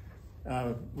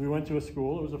 we went to a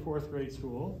school. It was a 4th grade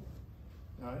school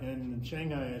in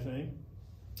Shanghai, I think.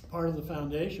 Part of the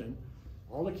foundation.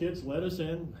 All the kids let us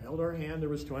in, held our hand. There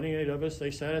was 28 of us.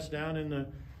 They sat us down in the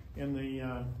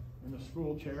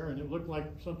school chair, and it looked like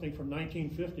something from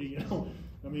 1950.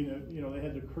 I mean, they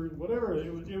had the curtain, whatever.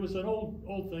 It was an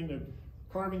old thing. The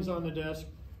carvings on the desk,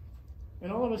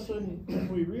 and all of a sudden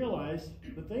we realized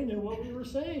that they knew what we were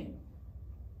saying.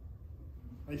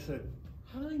 I said,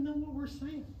 "How do they know what we're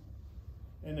saying?"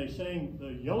 And they sang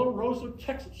the Yellow Rose of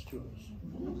Texas to us,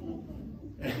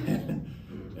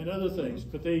 and other things.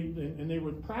 But they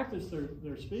would practice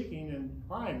their speaking. And,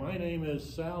 "Hi, my name is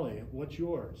Sally. What's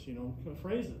yours?"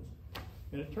 Phrases.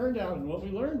 And it turned out, and what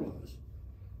we learned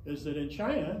is that in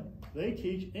China they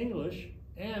teach English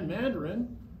and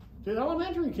Mandarin to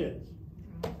elementary kids.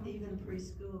 Even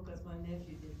preschool, because my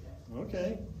nephew did that.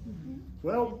 Okay.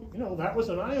 Well, that was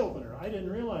an eye-opener. I didn't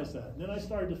realize that. And then I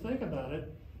started to think about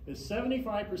it. Is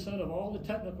 75% of all the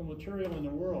technical material in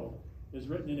the world is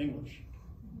written in English.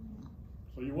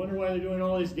 So you wonder why they're doing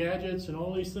all these gadgets and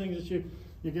all these things that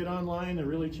you get online, the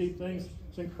really cheap things.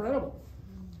 It's incredible.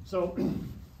 So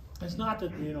it's not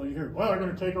that, you hear, well, they're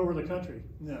going to take over the country.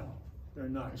 No, they're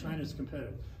not. China's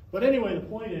competitive. But anyway, the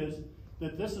point is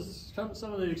that this is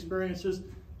some of the experiences,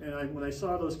 and when I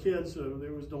saw those kids,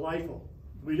 it was delightful.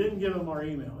 We didn't give them our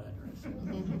email address.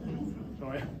 So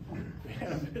we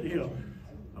had a video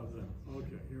of them.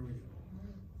 Okay, here we go.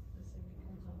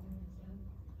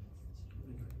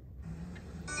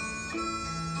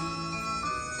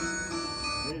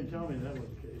 They didn't tell me that was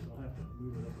the case. I'll have to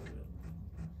move it up a bit.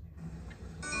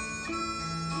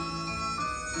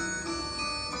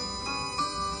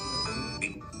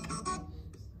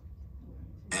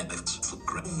 And it's the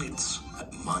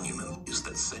monument is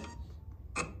that set.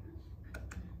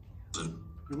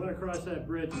 We went across that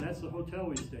bridge, and that's the hotel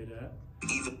we stayed at.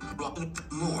 Even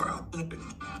more. Now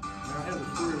I have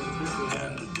a story with a picture of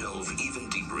that. And delve even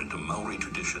deeper into Maori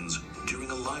traditions during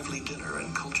a lively dinner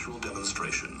and cultural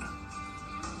demonstration.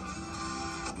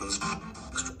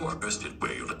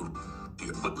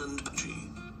 Woodland Fiji,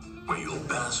 where you'll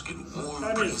bask in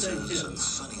warm breezes and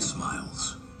sunny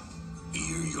smiles.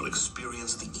 Here you'll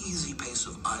experience the easy pace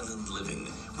of island living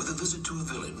with a visit to a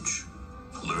village.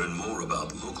 Learn more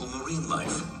about local marine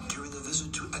life during a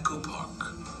visit to Echo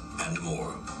Park, and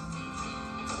more.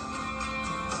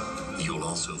 You'll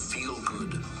also feel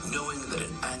good knowing that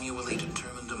an annually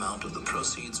determined amount of the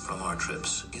proceeds from our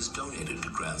trips is donated to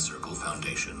Grand Circle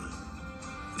Foundation.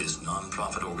 This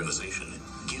nonprofit organization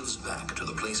gives back to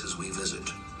the places we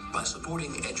visit by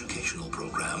supporting educational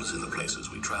programs in the places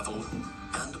we travel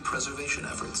and preservation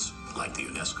efforts like the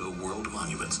UNESCO World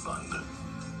Monuments Fund.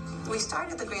 We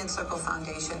started the Grand Circle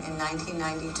Foundation in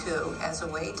 1992 as a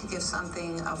way to give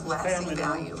something of lasting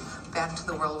value back to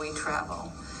the world we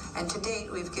travel. And to date,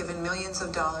 we've given millions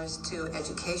of dollars to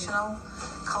educational,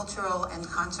 cultural, and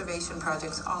conservation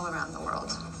projects all around the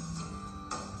world.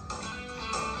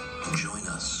 Join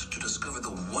us to discover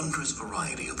the wondrous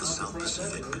variety of the South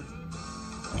Pacific.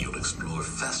 You'll explore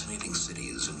fascinating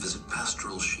cities and visit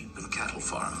pastoral sheep and cattle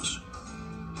farms.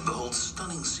 Behold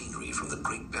stunning scenery from the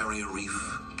Great Barrier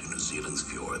Reef to New Zealand's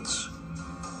fjords.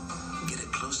 Get a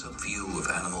close-up view of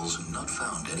animals not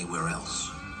found anywhere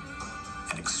else.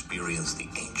 And experience the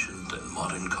ancient and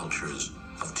modern cultures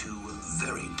of two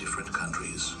very different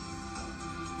countries.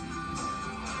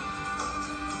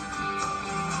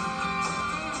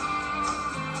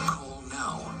 Call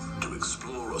now to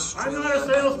explore Australia I'm not a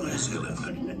salesman. and New Zealand.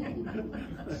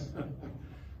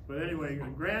 But anyway,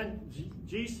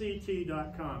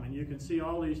 grandgct.com, and you can see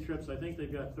all these trips. I think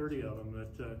they've got 30 of them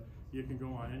that you can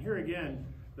go on. And here again,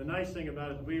 the nice thing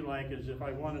about it we like is if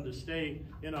I wanted to stay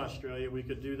in Australia, we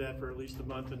could do that for at least a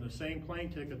month, and the same plane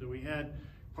ticket that we had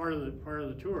part of the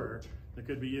tour that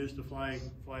could be used to fly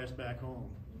us back home.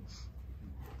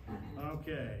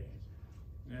 Okay,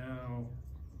 now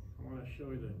I want to show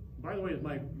you the. By the way, is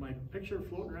my picture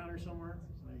floating around here somewhere?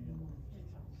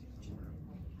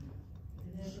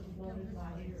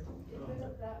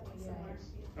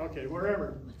 Okay,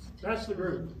 wherever. That's the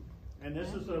group. And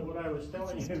this is what I was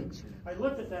telling you. I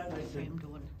looked at that and I said,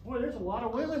 boy, there's a lot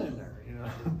of women in there, you know.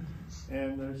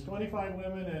 And there's 25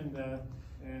 women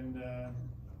and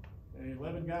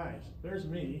 11 guys. There's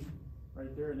me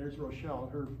right there, and there's Rochelle.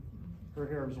 Her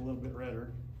hair was a little bit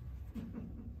redder.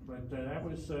 But that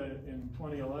was in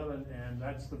 2011, and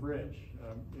that's the bridge.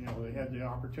 You know, they had the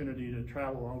opportunity to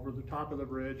travel over the top of the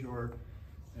bridge,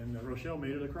 and Rochelle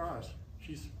made it across.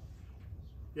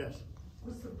 Yes?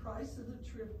 Was the price of the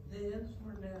trip then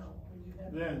or now?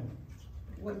 Then.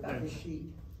 What about then. the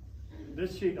sheet?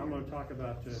 This sheet I'm going to talk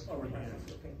about toward the end.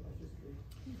 Okay.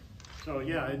 So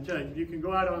yeah, you can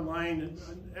go out online.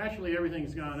 Actually,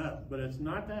 everything's gone up, but it's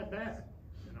not that bad,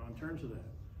 you know, in terms of that.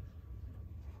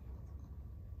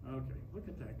 Okay, look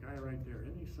at that guy right there.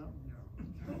 Isn't he something?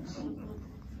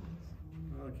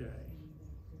 No. Okay.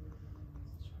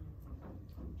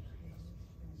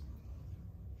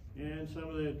 And some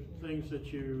of the things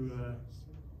that you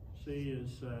see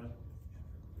is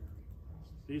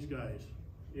these guys.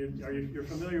 You're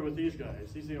familiar with these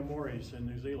guys. These are the Maoris in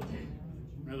New Zealand.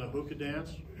 Remember the hookah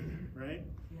dance, right?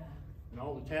 Yeah. And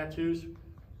all the tattoos.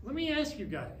 Let me ask you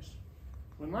guys.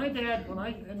 When I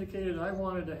indicated I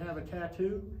wanted to have a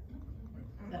tattoo,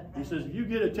 he says, if you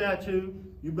get a tattoo,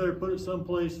 you better put it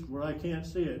someplace where I can't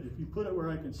see it. If you put it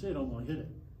where I can see it, I'm going to hit it.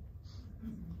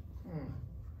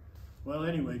 Well,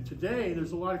 anyway, today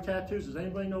there's a lot of tattoos. Does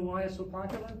anybody know why it's so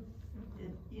popular?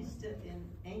 It used to, in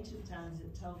ancient times,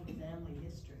 it told the family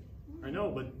history. I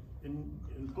know, but in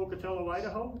Pocatello,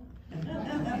 Idaho?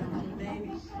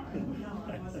 Maybe. No,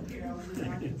 I wasn't here. I was in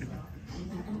Arkansas.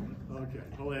 Okay.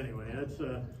 Well, anyway, that's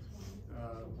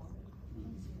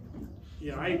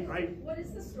yeah. What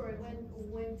is the story?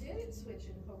 When did it switch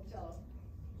in Pocatello?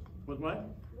 With what?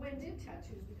 When did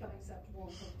tattoos become acceptable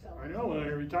in Pocatello? I know, when I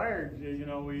retired, you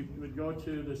know, we would go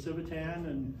to the Civitan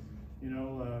and, you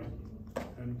know,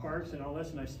 and parks and all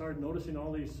this, and I started noticing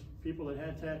all these people that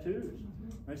had tattoos.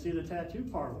 I see the tattoo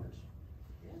parlors.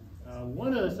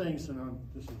 One of the things, and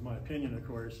this is my opinion, of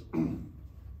course,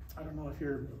 I don't know if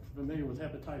you're familiar with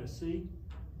hepatitis C.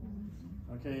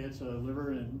 Okay, it's a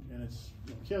liver and it'll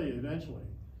kill you eventually.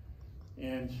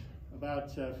 And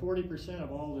about 40%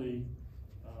 of all the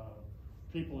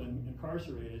people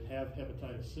incarcerated have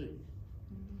hepatitis C.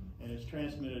 And it's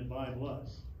transmitted by blood.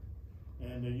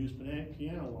 And they use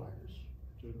piano wires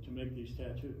to make these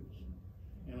tattoos.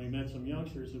 And we met some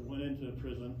youngsters that went into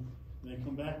prison They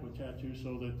come back with tattoos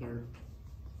so that they're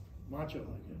macho,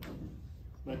 I guess.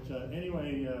 But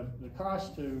anyway, the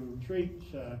cost to treat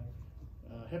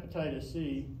hepatitis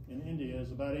C in India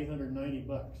is about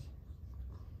 $890.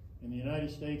 In the United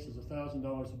States, it's $1,000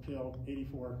 a pill,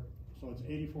 so it's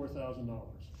 $84,000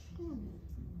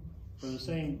 for the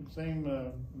same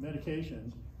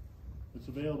medication that's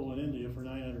available in India for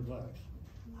 $900.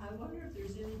 I wonder if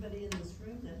there's anybody in this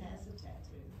room that has a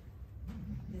tattoo.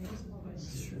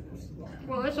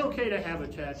 Well, it's okay to have a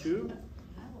tattoo.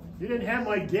 You didn't have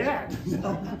my dad.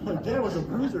 My dad was a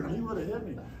bruiser, and he would have hit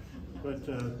me. But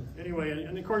anyway,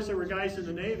 and of course there were guys in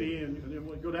the Navy, and then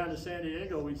we'd go down to San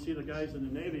Diego, we'd see the guys in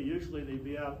the Navy. Usually they'd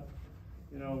be out,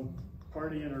 you know,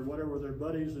 partying or whatever with their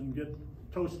buddies and get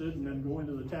toasted and then go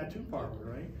into the tattoo parlor,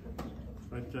 right?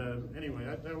 But anyway,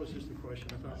 that was just a question.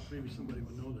 I thought maybe somebody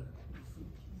would know that.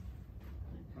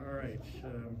 All right,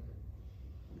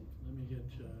 let me get,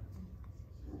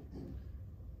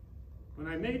 when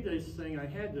I made this thing, I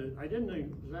didn't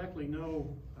exactly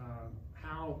know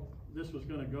how this was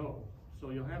going to go,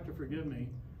 so you'll have to forgive me,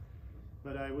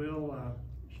 but I will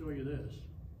show you this.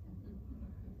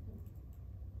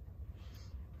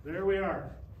 There we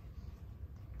are.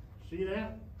 See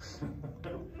that?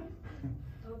 Oh,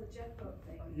 the jet boat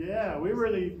thing. Yeah,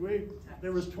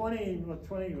 there was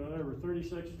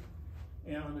 36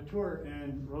 on the tour,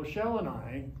 and Rochelle and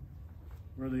I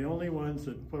were the only ones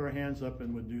that put our hands up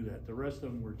and would do that. The rest of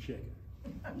them were chicken.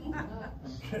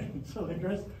 Okay, so they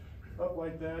dressed up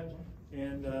like that,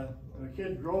 and the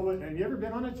kid drove it. Have you ever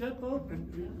been on a jet boat?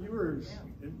 Were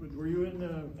you in?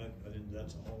 I didn't.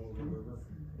 That's all over the river.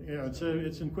 Yeah,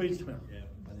 it's in Queenstown. Yeah,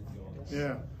 I didn't go on that.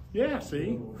 Yeah, yeah.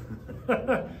 See,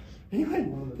 he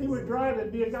would drive.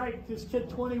 It'd be a guy, this kid,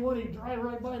 21. He'd drive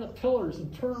right by the pillars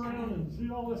and turn around and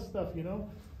do all this stuff. You know,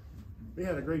 we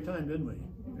had a great time, didn't we?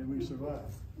 And we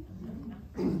survived.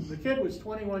 The kid was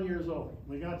 21 years old.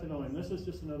 We got to know him. This is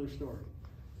just another story.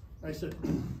 I said,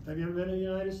 "Have you ever been in the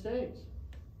United States?"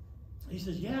 He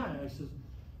says, "Yeah." I says,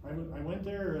 "I went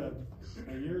there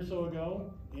a year or so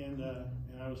ago, and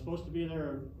I was supposed to be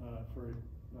there for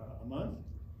a month."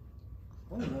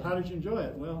 "Oh, how did you enjoy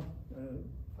it?" "Well,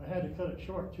 I had to cut it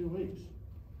short, 2 weeks."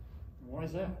 "Why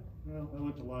is that?" "Well, I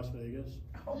went to Las Vegas."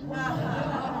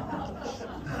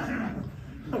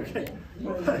 Okay,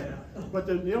 but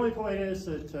the only point is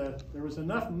that there was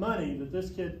enough money that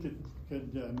this kid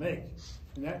could make,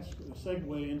 and that's a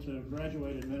segue into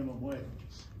graduated minimum wage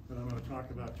that I'm going to talk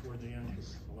about toward the end here,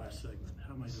 the last segment.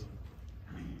 How am I doing?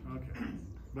 Okay,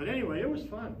 but anyway, it was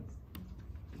fun,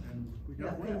 and we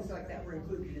got things like that were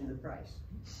included in the price.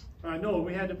 No,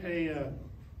 we had to pay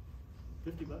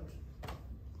 $50.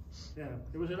 Yeah,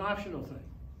 it was an optional thing.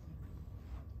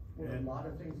 Were a lot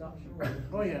of things optional?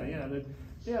 Oh yeah.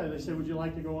 They said, "Would you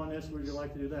like to go on this? Would you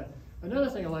like to do that?" Another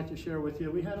thing I'd like to share with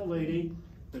you, we had a lady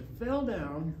that fell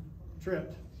down,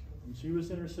 tripped, and she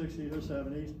was in her 60s or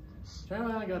 70s. Turned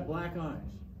around and got black eyes.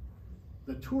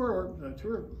 The tour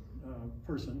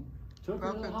person took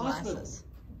her to the hospital. Glasses.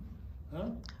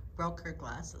 Huh? Broke her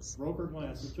glasses. Broke her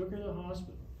glasses. Took her to the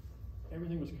hospital.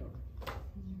 Everything was covered.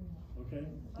 Okay?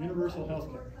 Universal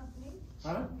health care.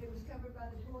 Huh? It was covered by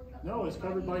the tour company? No, it's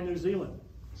covered by New Zealand.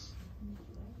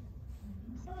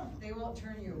 They won't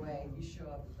turn you away. You show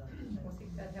up with them. I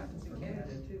think that happens in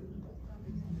Canada too.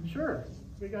 Sure.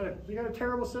 We got a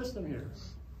terrible system here.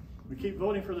 We keep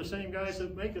voting for the same guys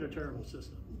that make it a terrible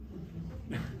system.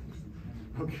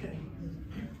 Okay.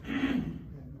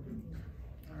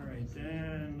 All right,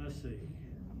 then let's see.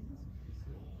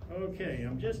 Okay,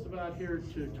 I'm just about here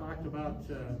to talk about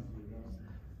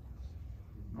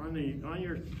on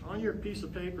your piece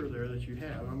of paper there that you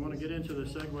have. I'm going to get into the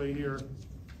segue here.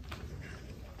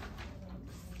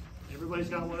 Everybody's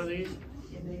got one of these?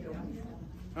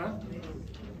 Huh?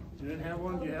 You didn't have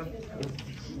one? Do you have?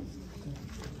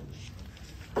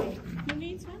 Who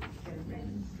needs one?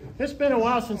 It's been a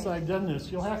while since I've done this.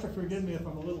 You'll have to forgive me if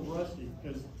I'm a little rusty,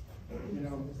 because, you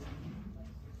know,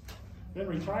 been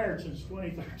retired since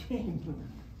 2013.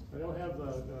 I don't have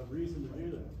a reason to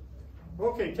do that.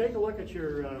 Okay, take a look at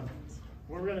your,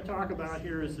 what we're going to talk about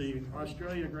here is the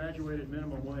Australia graduated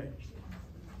minimum wage.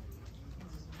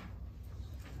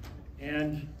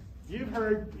 And you've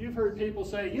heard people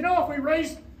say, you know, if we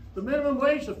raise the minimum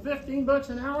wage to $15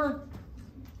 an hour,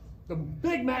 the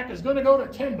Big Mac is going to go to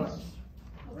 $10,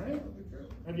 right?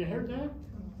 Have you heard that?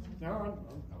 Now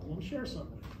I want to share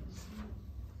something.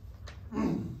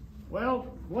 Well,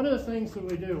 one of the things that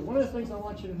we do, one of the things I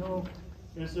want you to know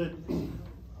is that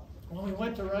when we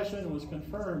went to Russia and it was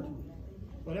confirmed,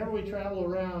 whenever we travel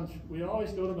around, we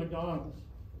always go to McDonald's.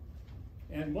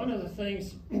 And one of the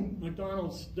things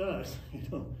McDonald's does, you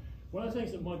know, One of the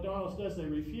things that McDonald's does, they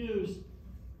refuse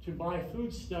to buy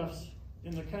foodstuffs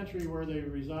in the country where they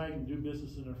reside and do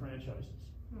business in their franchises.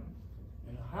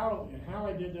 And how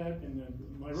I did that, and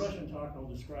my Russian talk, I'll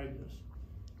describe this,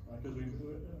 because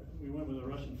we went with a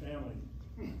Russian family.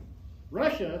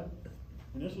 Russia,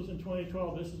 and this was in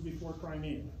 2012, this is before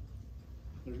Crimea.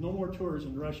 There's no more tours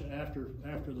in Russia after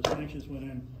the sanctions went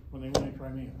in, when they went in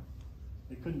Crimea.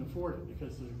 They couldn't afford it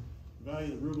because the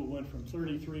value of the ruble went from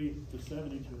 33 to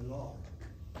 72 at all.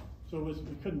 So we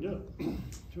couldn't do it,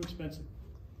 too expensive.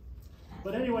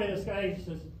 But anyway, this guy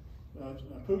says,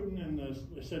 Putin, and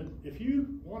they said, if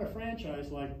you want a franchise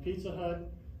like Pizza Hut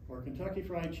or Kentucky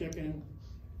Fried Chicken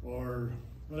or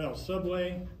what else,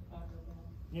 Subway,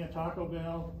 yeah, Taco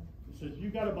Bell, he says, you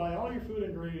got to buy all your food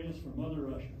ingredients from Mother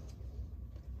Russia.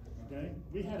 Okay?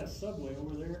 We had a Subway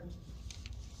over there.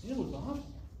 It was awesome.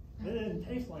 It didn't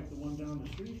taste like the one down the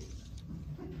street.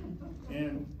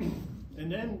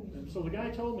 And then, so the guy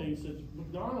told me, he said,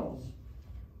 McDonald's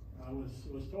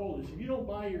was told, if you don't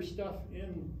buy your stuff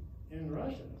in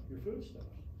Russia, your food stuff,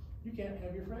 you can't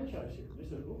have your franchise here. They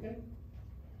said, okay.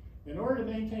 In order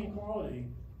to maintain quality,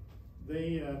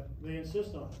 they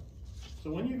insist on it.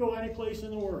 So when you go any place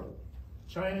in the world,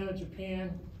 China,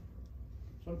 Japan,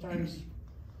 sometimes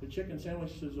the chicken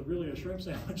sandwich is really a shrimp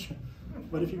sandwich.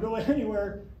 But if you go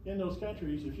anywhere in those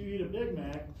countries, if you eat a Big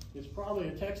Mac, it's probably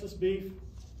a Texas beef,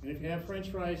 and if you have French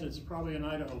fries, it's probably an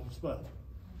Idaho spud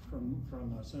from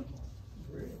Simple.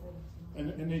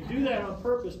 And they do that on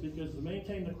purpose because to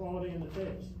maintain the quality and the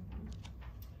taste.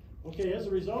 Okay, as a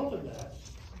result of that,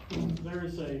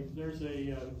 there's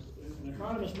an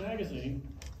Economist magazine.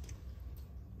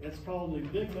 It's called the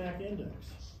Big Mac Index.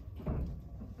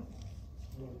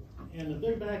 And the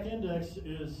Big Mac Index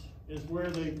is where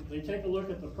they take a look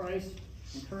at the price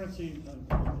and currency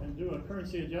and do a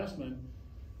currency adjustment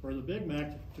for the Big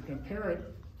Mac to compare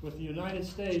it with the United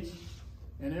States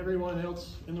and everyone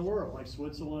else in the world, like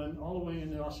Switzerland, all the way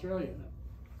into Australia.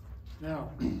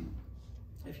 Now,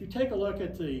 if you take a look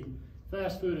at the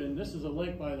fast food, and this is a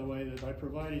link, by the way, that I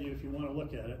provided you if you want to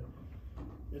look at it.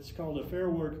 It's called a Fair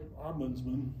Work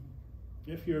Ombudsman.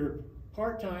 If you're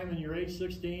part-time and you're age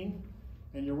 16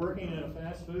 and you're working at a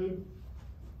fast food,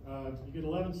 you get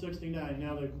 $11.69.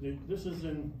 Now, this is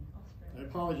in, I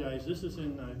apologize, this is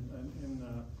in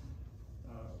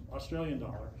Australian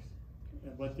dollars,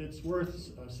 but it's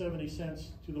worth 70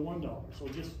 cents to the $1. So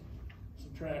just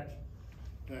subtract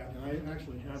that, and I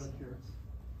actually have it here.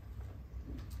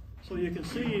 So you can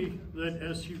see that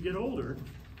as you get older,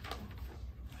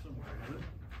 somewhere I have it,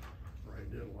 or I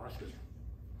did, lost it.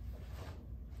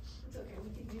 It's okay,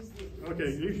 we can use the.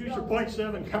 Okay, use your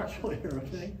 0.7 calculator,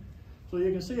 okay? So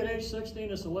you can see at age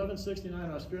 16, it's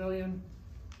 $11.69 Australian,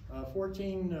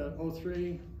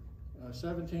 14.03,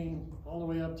 17, all the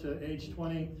way up to age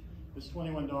 20, it's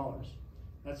 $21.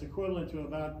 That's equivalent to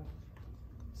about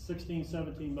 16,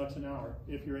 17 bucks an hour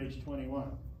if you're age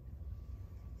 21.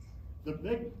 The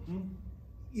big,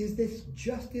 Is this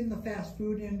just in the fast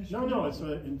food industry? No, it's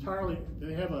entirely,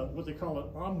 they have what they call an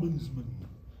ombudsman.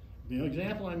 The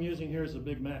example I'm using here is the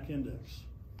Big Mac Index,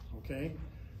 okay?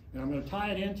 And I'm going to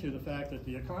tie it into the fact that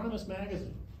the Economist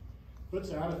magazine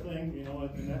puts out a thing, you know,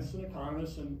 and that's an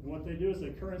economist, and what they do is they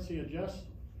currency adjust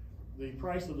the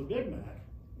price of the Big Mac.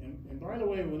 And by the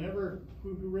way, whenever,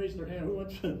 who raised their hand, who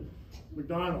went to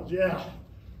McDonald's? Yeah.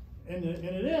 And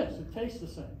it is, it tastes the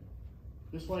same.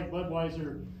 Just like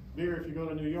Budweiser beer, if you go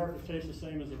to New York, it tastes the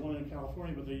same as the one in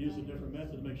California, but they use a different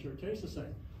method to make sure it tastes the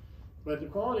same. But the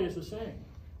quality is the same.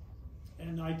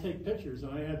 And I take pictures,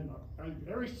 and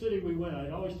every city we went,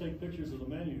 I'd always take pictures of the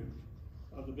menu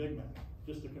of the Big Mac,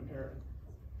 just to compare it.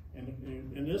 And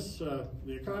in this, the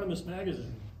Economist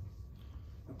magazine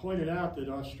pointed out that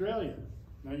Australia,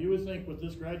 now you would think with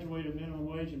this graduated minimum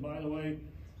wage, and by the way,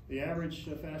 the average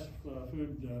fast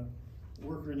food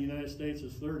worker in the United States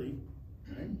is 30,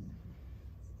 right?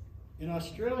 In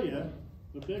Australia,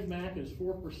 the Big Mac is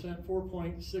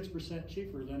 4.6%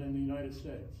 cheaper than in the United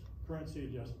States, currency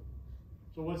adjusted.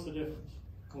 So what's the difference?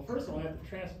 Well, first of all, I have to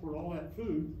transport all that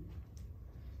food,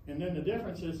 and then the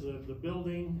difference is the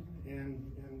building and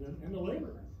the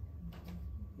labor,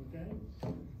 okay?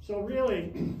 So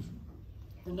really,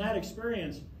 from that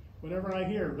experience, whenever I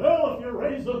hear, well, if you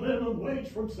raise the minimum wage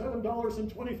from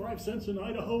 $7.25 in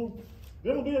Idaho,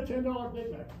 it'll be a $10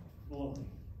 Big Mac. Baloney.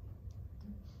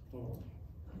 Baloney.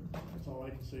 That's all I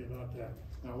can say about that.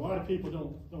 Now, a lot of people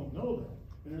don't know that,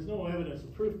 and there's no evidence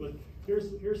of proof, but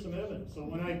here's some evidence. So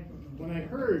when I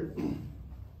heard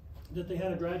that they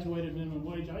had a graduated minimum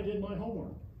wage, I did my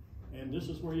homework, and this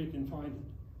is where you can find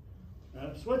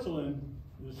it. Switzerland's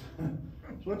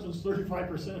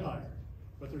 35% higher.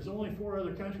 But there's only 4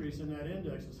 other countries in that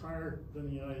index that's higher than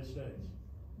the United States.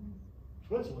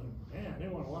 Switzerland, man, they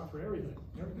want a lot for everything.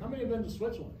 How many have been to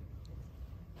Switzerland?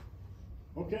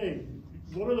 Okay,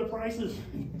 what are the prices?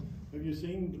 Have you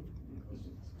seen?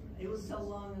 It was so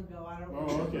long ago, I don't Oh,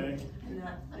 remember. okay. No,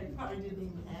 they probably didn't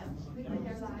even have We them. were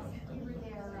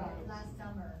there last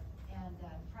summer, and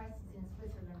prices in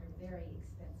Switzerland are very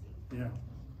expensive. Yeah.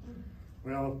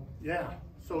 Well, yeah.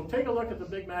 So take a look at the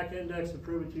Big Mac index and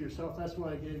prove it to yourself. That's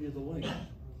why I gave you the link.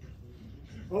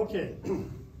 Okay.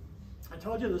 I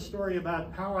told you the story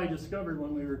about how I discovered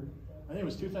when we were, I think it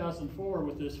was 2004,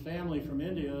 with this family from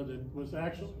India that was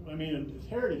actually, I mean, his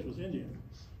heritage was Indian,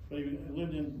 but he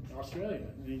lived in Australia,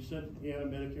 and he said he had a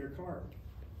Medicare card.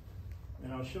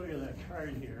 And I'll show you that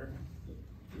card here.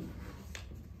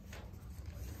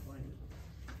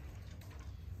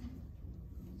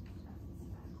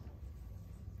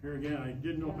 Here again, I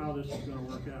didn't know how this was going to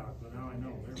work out, but now I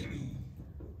know.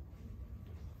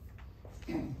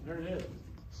 There it is.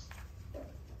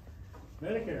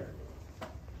 Medicare.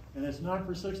 And it's not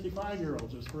for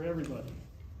 65-year-olds, it's for everybody.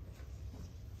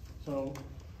 So,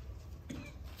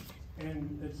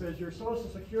 and it says your social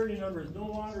security number is no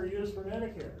longer used for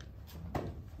Medicare.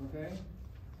 Okay?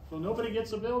 So nobody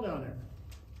gets a bill down there.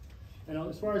 And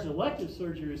as far as elective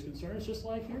surgery is concerned, it's just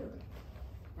like here.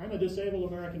 I'm a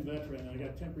disabled American veteran, and I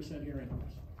got 10% hearing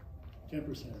loss.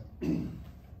 10%.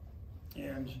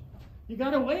 And you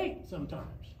gotta wait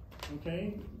sometimes,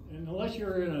 okay? And unless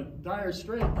you're in a dire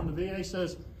strait, and the VA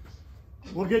says,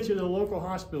 we'll get you to the local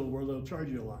hospital where they'll charge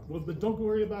you a lot. Well, but don't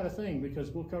worry about a thing,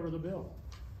 because we'll cover the bill.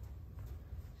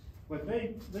 But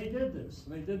they did this,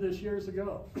 and they did this years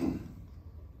ago.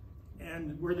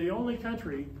 And we're the only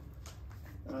country,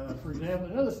 for example,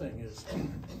 another thing is,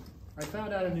 I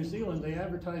found out in New Zealand they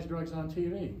advertise drugs on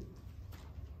TV.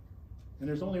 And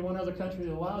there's only one other country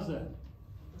that allows that.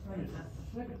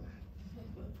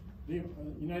 The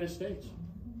United States.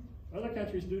 Other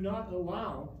countries do not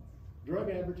allow drug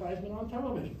advertisement on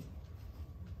television.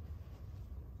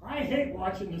 I hate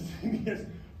watching this thing.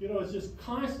 You know, it's just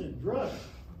constant drugs.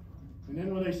 And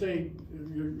then when they say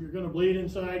you're going to bleed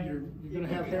inside, you're going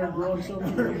to have hair growing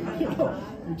somewhere, you know,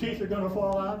 your teeth are going to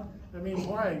fall out. I mean,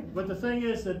 why? But the thing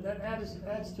is that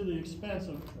adds to the expense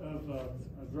of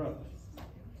drugs.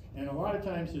 And a lot of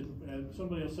times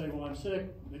somebody will say, well, I'm sick.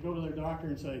 They go to their doctor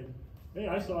and say, hey,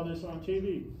 I saw this on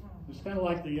TV. It's kind of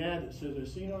like the ad that says,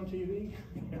 "Is seen on TV?"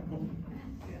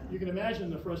 You can imagine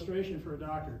the frustration for a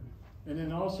doctor. And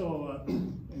then also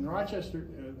in Rochester,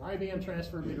 IBM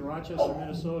transferred me to Rochester,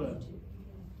 Minnesota,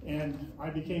 and I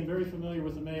became very familiar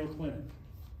with the Mayo Clinic.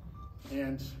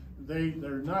 And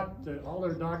they're not, all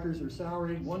their doctors are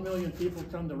salaried. 1 million people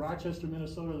come to Rochester,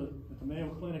 Minnesota at the Mayo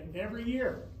Clinic every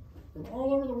year from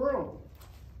all over the world.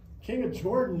 King of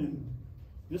Jordan, and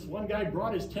this one guy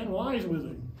brought his 10 wives with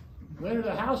him. Went to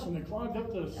the house and they clogged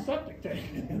up the septic tank.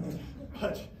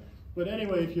 but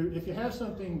anyway, if you have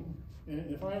something,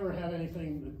 and if I ever have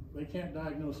anything that they can't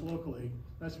diagnose locally,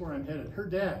 that's where I'm headed. Her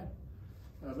dad,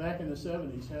 back in the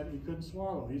 70s, he couldn't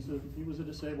swallow. He was a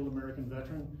disabled American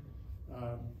veteran,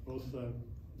 both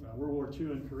World War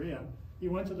II and Korea. He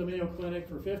went to the Mayo Clinic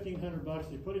for $1,500.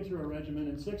 They put him through a regimen.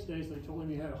 In 6 days, they told him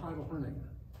he had a hiatal hernia,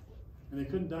 and they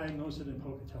couldn't diagnose it in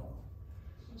Pocatello.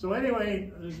 So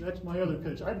anyway, that's my other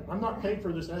pitch. I'm not paid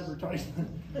for this advertisement,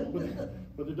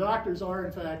 but the doctors are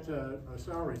in fact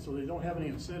salaried, so they don't have any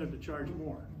incentive to charge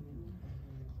more.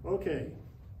 Okay.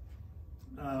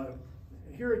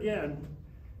 Here again,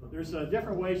 there's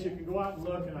different ways you can go out and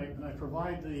look, and I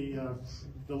provide the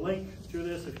link to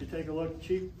this. If you take a look,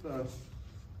 cheap.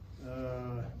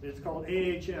 It's called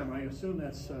AHM. I assume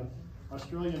that's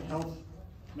Australian Health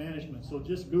Management. So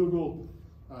just Google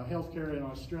healthcare in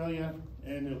Australia,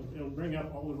 and it'll bring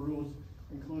up all the rules,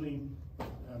 including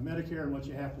Medicare and what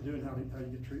you have to do and how you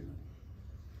get treatment.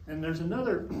 And there's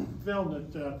another film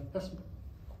that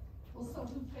Well, so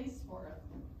who pays for it?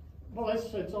 well,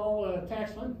 it's all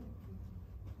tax funded.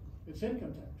 It's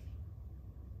income tax.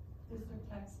 Is their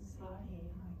taxes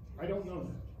high? I don't know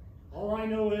that. All I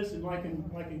know is, and like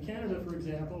in Canada, for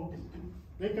example,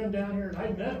 they come down here, and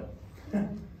I've met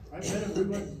them. I've met them.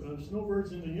 We went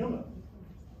snowbirds into Yuma.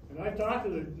 And I talked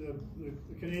to the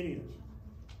Canadians,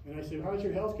 and I said, how's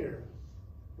your health care?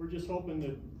 We're just hoping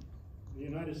that the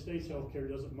United States health care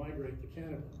doesn't migrate to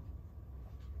Canada.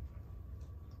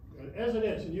 As it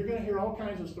is, and you're going to hear all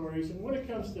kinds of stories, and when it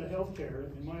comes to health care,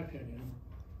 in my opinion,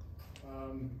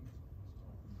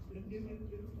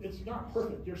 it's not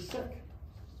perfect. You're sick,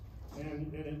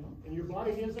 and your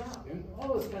body gives out, and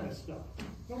all this kind of stuff.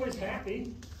 Nobody's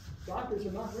happy. Doctors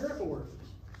are not miracle workers.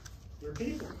 They're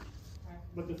people.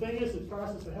 But the thing is, it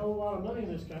costs us a hell of a lot of money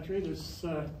in this country. There's,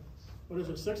 what is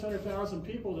it, 600,000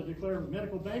 people that declare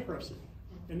medical bankruptcy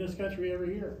in this country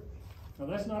every year. Now,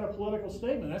 that's not a political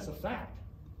statement, that's a fact.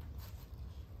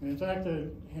 And in fact,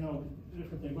 you know,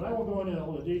 different thing. But I won't go into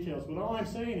all the details, but all I'm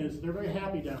saying is they're very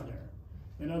happy down there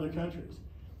in other countries.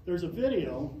 There's a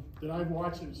video that I've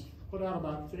watched, it was put out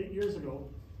about 8 years ago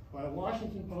by a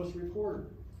Washington Post reporter.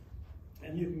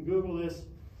 And you can Google this,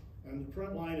 and the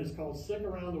front line is called Sick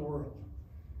Around the World.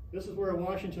 This is where a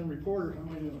Washington reporter, how am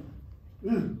I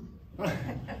doing?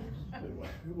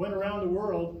 Went around the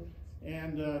world,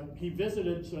 and he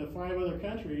visited 5 other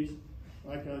countries,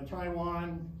 like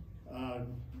Taiwan,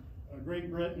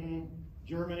 Great Britain,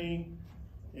 Germany,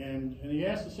 and he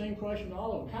asked the same question to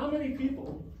all of them. How many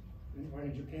people,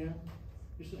 in Japan,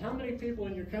 he said, how many people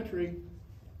in your country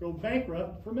go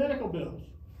bankrupt for medical bills?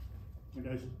 The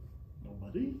guy said,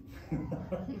 nobody.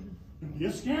 Be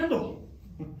a scandal.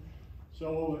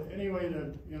 So anyway,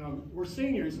 you know, we're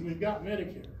seniors and we've got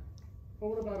Medicare. But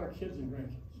what about our kids and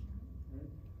grandkids? Right?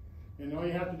 And all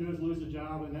you have to do is lose a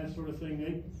job and that sort of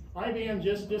thing. IBM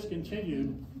just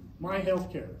discontinued my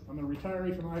health care. I'm a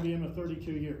retiree from IBM of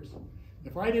 32 years.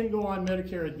 If I didn't go on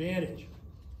Medicare Advantage,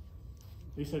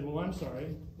 they said, well, I'm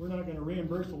sorry, we're not going to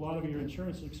reimburse a lot of your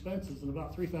insurance expenses and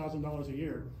about $3,000 a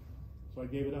year. So I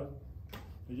gave it up.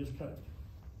 They just cut it.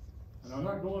 And I'm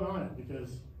not going on it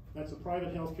because that's a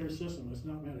private healthcare system. It's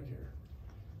not Medicare.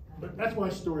 But that's my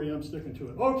story. I'm sticking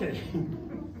to it. Okay.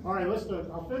 All right.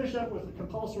 I'll finish up with the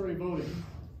compulsory voting.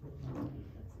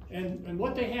 And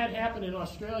what they had happen in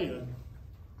Australia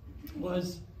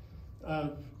was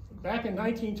back in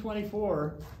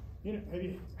 1924. You know,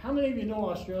 how many of you know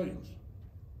Australians?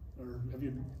 Or have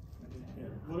you? Yeah,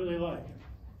 what are they like?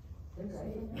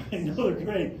 I know they're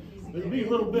great. They'll be a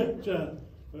little bit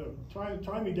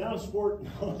tie me down sport.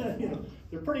 You know,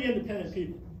 they're pretty independent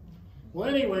people. Well,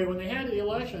 anyway, when they had the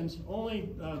elections, only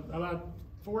about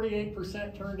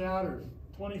 48% turned out, or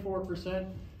 24%.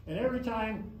 And every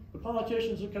time the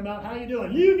politicians would come out, how you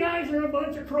doing? You guys are a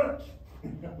bunch of crooks.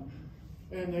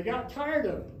 And they got tired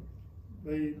of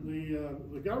it.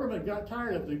 The government got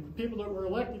tired of it. The people that were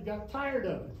elected got tired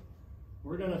of it.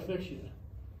 We're going to fix you.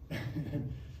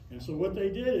 And so what they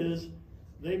did is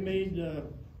they made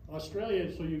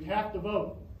Australia so you have to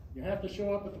vote. You have to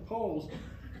show up at the polls.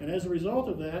 And as a result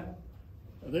of that,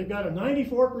 they've got a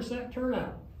 94%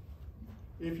 turnout.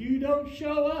 If you don't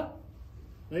show up,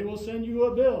 they will send you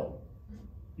a bill.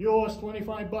 You owe us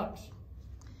 $25.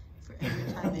 For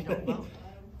every time they don't vote.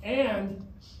 And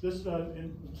this since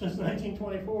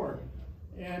 1924.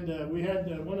 And we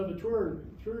had one of the tour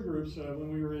groups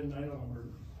when we were in, I don't know,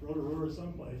 Rotorua or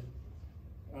someplace.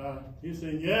 He's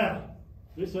saying, yeah,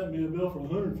 they sent me a bill for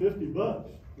 $150.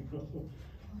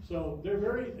 So they're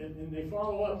very, and they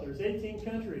follow up. There's 18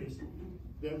 countries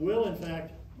that will, in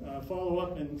fact, follow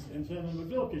up and send them a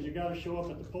bill, because you got to show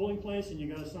up at the polling place and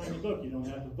you got to sign the book. You don't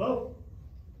have to vote,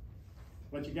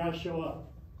 but you got to show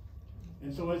up.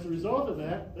 And so as a result of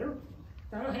that, they're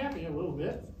kind of happy a little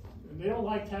bit. And they don't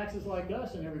like taxes like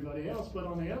us and everybody else, but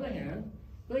on the other hand,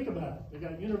 think about it. They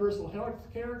got universal health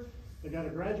care, they got a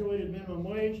graduated minimum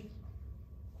wage.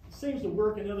 It seems to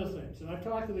work in other things. And I've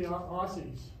talked to the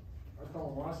Aussies. I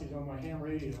call them Aussies on my ham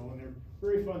radio, and they're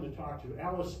very fun to talk to.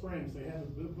 Alice Springs, they have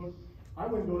a good book. I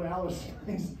wouldn't go to Alice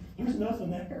Springs. There's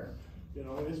nothing there. You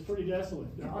know, it's pretty desolate.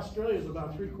 Australia is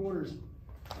about 3/4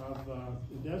 of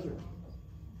the desert,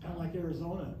 kind of like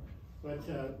Arizona. But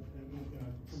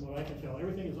from what I can tell,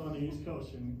 everything is on the East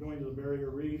Coast, and going to the Barrier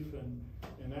Reef and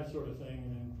that sort of thing,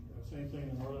 and then same thing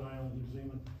in Northern Ireland, New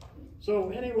Zealand. So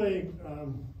anyway,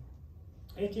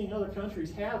 18 other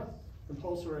countries have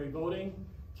compulsory voting.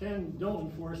 10 don't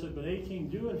enforce it, but 18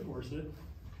 do enforce it.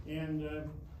 And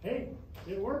hey,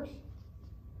 it works.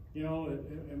 You know,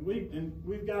 and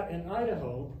we've got in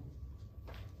Idaho,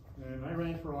 and I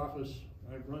ran for office.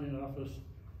 I've run in office.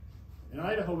 In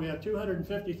Idaho, we have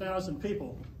 250,000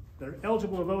 people that are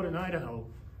eligible to vote in Idaho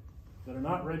that are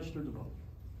not registered to vote.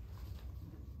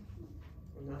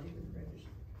 Not even registered.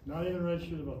 Not even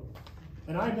registered to vote.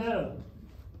 And I met them.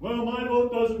 Well, my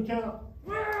vote doesn't count.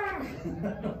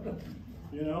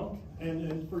 You know,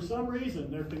 and for some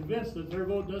reason they're convinced that their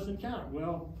vote doesn't count.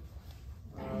 Well,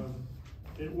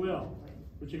 it will.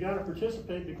 But you got to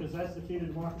participate, because that's the key to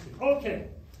democracy. Okay,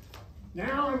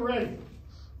 now I'm ready.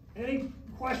 Any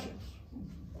questions?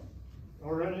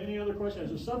 Or any other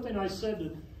questions? Is there something I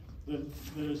said that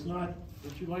is not,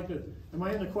 that you'd like to, am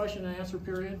I in the question and answer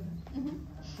period?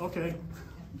 Mm-hmm. Okay.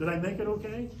 Did I make it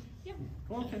okay? Yeah.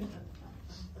 Okay.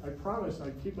 I promise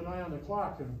I'd keep an eye on the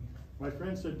clock, and my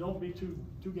friend said don't be too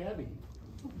gabby.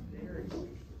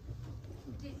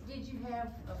 Did you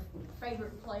have a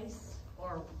favorite place,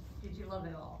 or did you love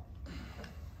it all?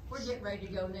 We're getting ready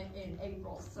to go in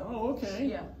April, so. Oh, okay.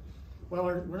 Yeah. Well,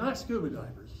 we're not scuba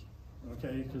divers,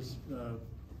 okay, because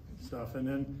stuff. And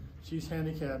then she's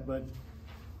handicapped, but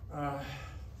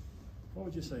what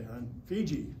would you say, hon?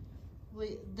 Fiji.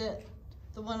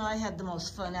 The one I had the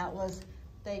most fun at was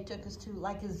they took us to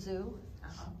like a zoo,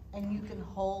 and you can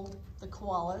hold the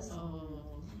koalas. Oh.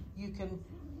 You can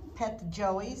pet the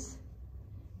joeys.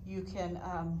 You can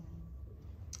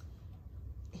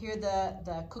hear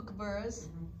the kookaburras.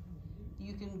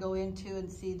 You can go into and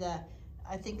see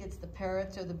I think it's the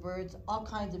parrots or the birds, all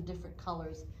kinds of different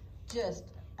colors. Just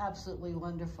absolutely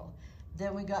wonderful.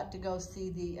 Then we got to go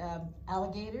see the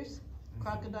alligators,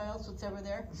 crocodiles, whatever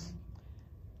there.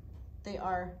 They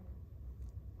are,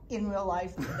 in real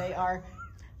life, they are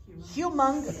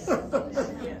humongous.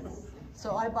 Yes.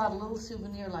 So I bought a little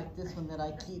souvenir like this one that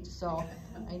I keep, so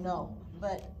I know.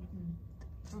 But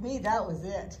for me, that was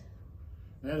it.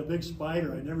 They had a big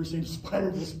spider. I'd never seen a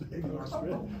spider this big in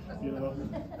Australia, you know.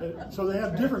 So they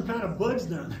have different kind of bugs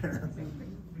down there.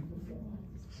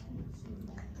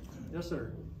 Yes,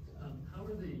 sir. How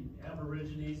are the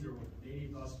Aborigines or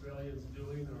Native Australians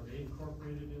doing? Are they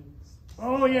incorporated in?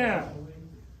 Oh, yeah.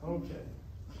 Okay.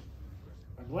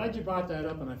 I'm glad you brought that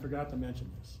up, and I forgot to mention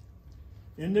this.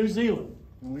 In New Zealand,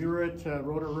 when we were at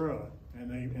Rotorua, and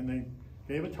they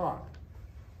gave a talk,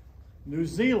 New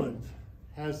Zealand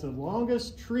has the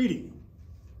longest treaty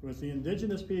with the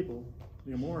indigenous people,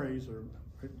 the Maoris, or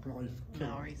probably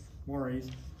Maoris,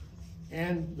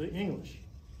 and the English,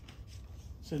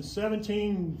 since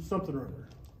 17-something or other.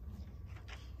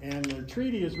 And their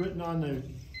treaty is written on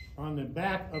the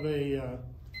back of a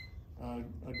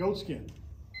goat skin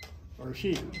or a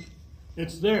sheep.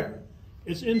 It's there.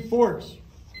 It's in force.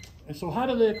 And so how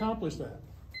do they accomplish that?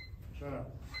 Shut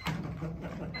up.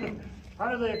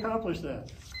 How do they accomplish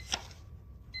that?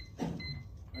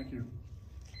 Thank you.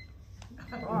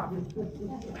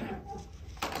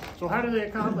 So how do they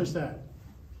accomplish that?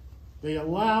 They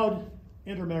allowed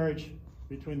intermarriage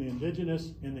between the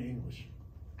indigenous and the English.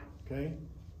 Okay?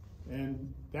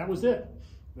 And that was it.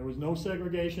 There was no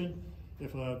segregation.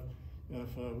 If a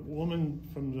woman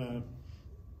from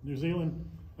New Zealand,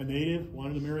 a native,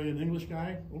 wanted to marry an English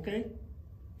guy, okay,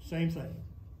 same thing.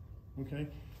 Okay?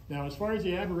 Now, as far as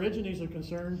the Aborigines are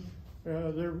concerned,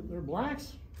 they're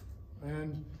blacks,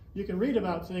 and you can read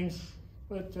about things,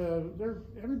 but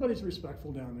everybody's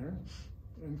respectful down there.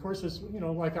 And of course, it's,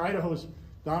 like Idaho's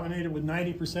dominated with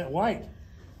 90% white.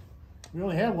 We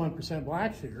only have 1%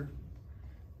 blacks here,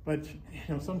 but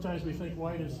sometimes we think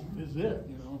white is it.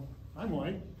 I'm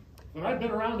white, but I've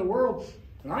been around the world,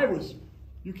 and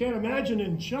you can't imagine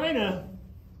in China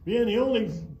being the only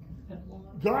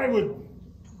guy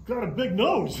got a big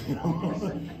nose,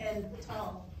 And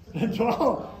tall. And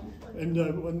tall. And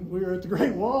when we were at the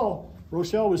Great Wall,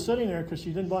 Rochelle was sitting there because she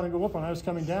didn't want to go up, and I was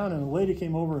coming down, and a lady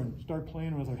came over and started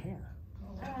playing with her hair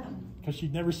because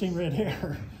she'd never seen red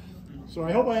hair. So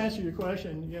I hope I answered your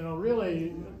question.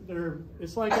 Really,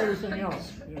 it's like everything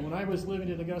else. When I was living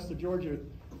in Augusta, Georgia,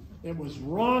 it was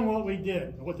wrong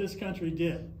what this country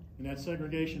did in that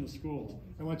segregation of schools.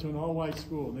 I went to an all-white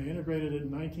school, and they integrated it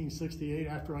in 1968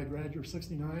 after I graduated,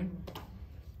 69,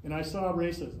 and I saw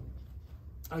racism.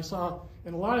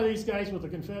 And a lot of these guys with the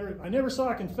Confederate, I never saw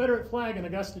a Confederate flag in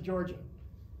Augusta, Georgia,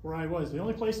 where I was. The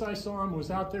only place I saw them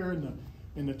was out there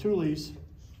in the Tules,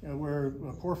 where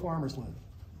poor farmers live.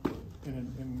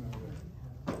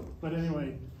 But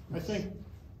anyway, I think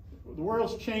the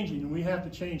world's changing, and we have to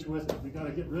change with it. We got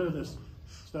to get rid of this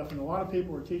stuff, and a lot of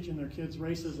people are teaching their kids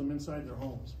racism inside their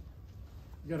homes.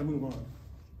 We got to move on,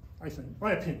 I think.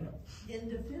 My opinion. In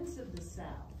defense of the South,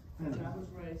 because I was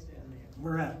raised down there.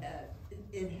 We're at.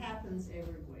 It happens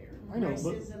everywhere. I know,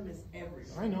 Racism is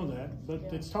everywhere. I know that, but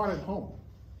it's taught at home.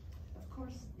 Of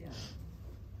course, yeah.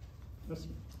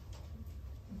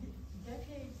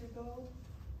 Decades ago,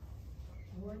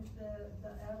 weren't the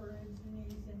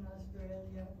Aborigines in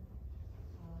Australia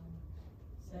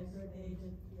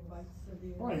segregated quite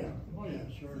severely? Oh yeah,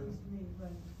 sure. Seems to me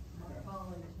when my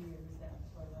college years, that's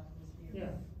what I was hearing.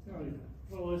 Yeah, oh yeah.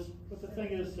 Well, but the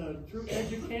thing is, through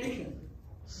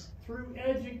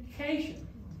education,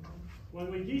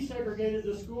 when we desegregated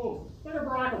the schools, better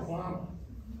Barack Obama,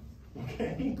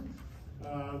 okay?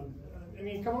 I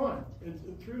mean, come on.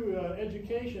 Through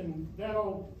education, that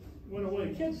all went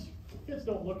away. Kids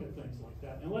don't look at things like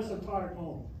that unless they're taught at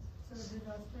home. So did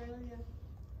Australia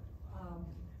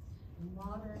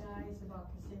modernize about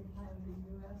the same time the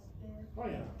U.S. did? Oh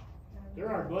yeah,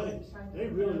 they're our buddies. They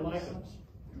really like us.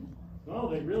 No,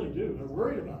 they really do. They're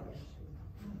worried about us,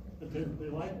 but they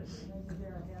like us. Maybe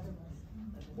they're ahead of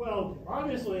us. Well,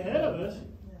 obviously ahead of us,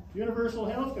 universal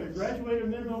health care, graduated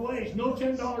minimum wage, no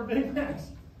 $10 Big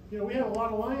Macs. You know, we have a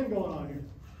lot of lying going on here.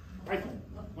 I think,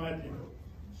 my opinion.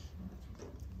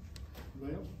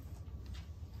 Anybody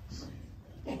else?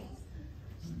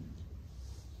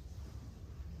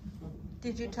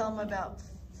 Did you tell them about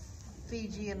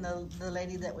Fiji and the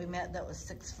lady that we met that was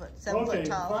 7 Okay, foot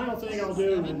tall? final thing I'll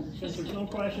do, and since there's no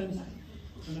questions,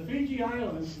 in the Fiji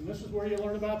Islands, and this is where you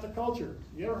learn about the culture.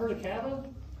 You ever heard of kava?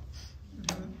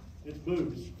 It's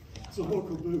booze. It's a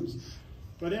local booze.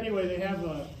 But anyway, they have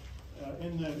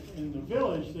in the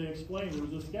village. They explained there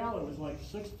was this gal that was like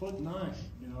 6'9",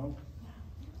 you know.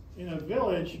 In a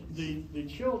village,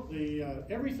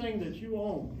 everything that you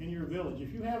own in your village,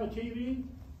 if you have a TV,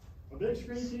 a big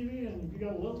screen TV, and if you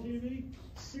got a little TV,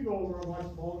 you go over and watch the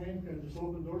ball game, and just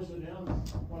open the door, sit down,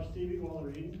 and watch TV while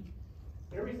they're eating.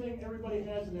 Everything everybody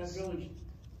has in that village,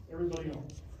 everybody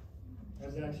owns,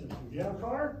 has access to. You have a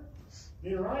car?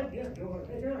 Need a ride? Yeah, go ahead.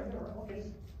 Hey, here, okay.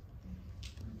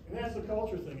 And that's the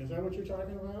culture thing. Is that what you're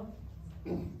talking about?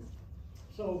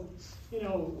 So, you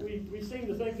know, we seem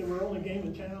to think that we're only game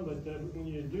in town, but when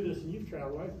you do this and you've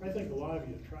traveled, I think a lot of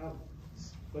you have traveled.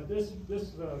 But this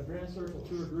Grand Circle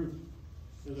Tour group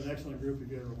is an excellent group if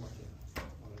you ever want to.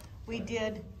 We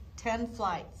did 10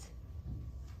 flights.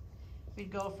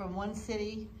 We'd go from one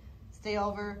city, stay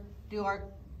over, do our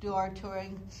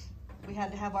touring. We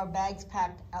had to have our bags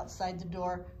packed outside the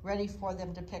door, ready for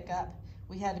them to pick up.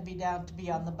 We had to be down to be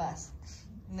on the bus,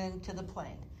 and then to the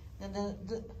plane. And then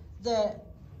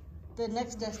the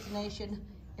next destination,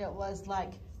 it was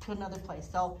like to another place.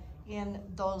 So in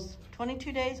those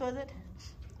 22 days, was it?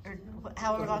 Or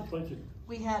however long,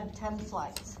 we had 10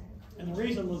 flights. And the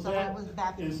reason was so that was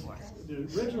back and is forth. the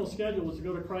original schedule was to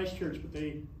go to Christchurch, but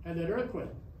they had that earthquake.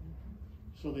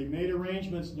 So they made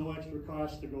arrangements, no extra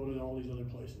cost, to go to all these other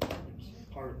places. It was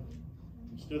part of it.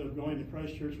 Instead of going to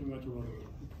Christchurch, we went to Rotorua.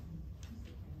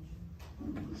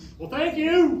 Well, thank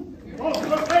you. Oh,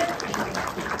 okay.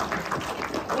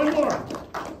 One more.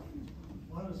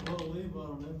 Might as well leave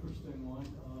on an interesting one.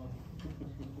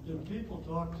 Do people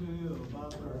talk to you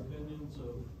about their opinions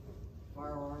of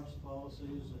firearms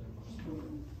policies and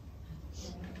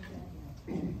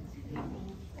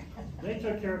They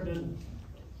took care of business.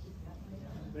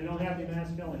 They don't have any mass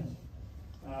killings.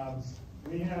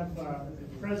 We have, at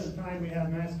the present time, we have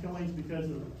mass killings because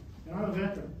of, and I'm a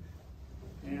veteran.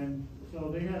 And so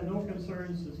they have no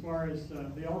concerns as far as,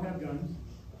 they all have guns.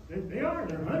 They're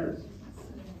hunters.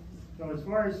 So as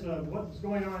far as what's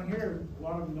going on here, a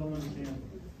lot of them don't understand.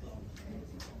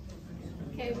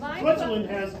 Okay, Switzerland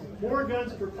has more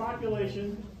guns per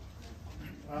population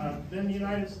than the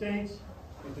United States,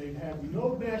 but they've had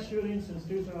no mass shootings since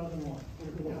 2001.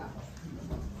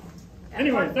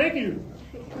 Anyway, thank you.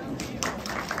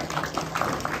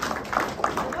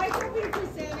 I will be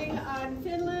presenting on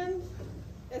Finland,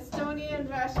 Estonia, and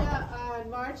Russia on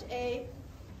March 8th,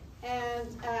 and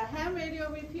ham radio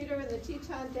repeater in the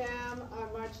Teton Dam on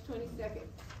March 22nd.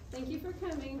 Thank you for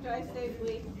coming. Drive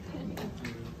safely.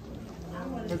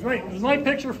 That's right. Is my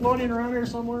picture floating around here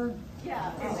somewhere?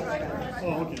 Yeah, it's right.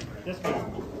 Oh, okay. That's good. I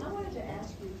wanted to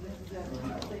ask you, did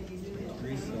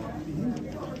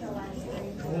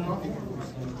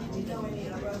you know any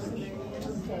of Rosemary?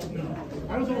 No,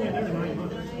 I was only there 9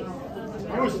 months.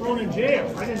 I was thrown in jail.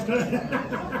 I didn't do it.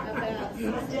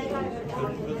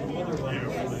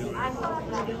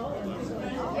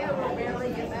 Yeah, we'll barely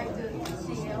get back to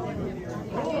CL.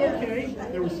 Oh, okay.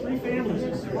 There was 3 families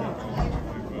in Swamp.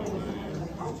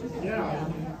 Yeah,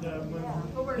 and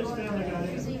when his family got in,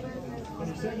 when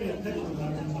he sent me a picture when I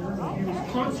was in Germany, he was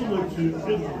consulate to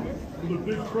Italy with a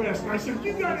big crest. And I said,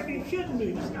 you gotta be kidding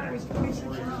me. This guy was 26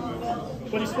 years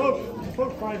old. But he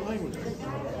spoke 5 languages.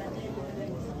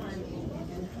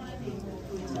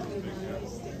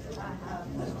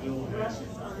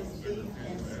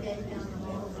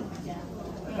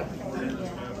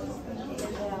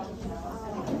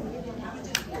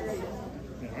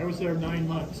 I was there 9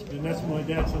 months, and that's when my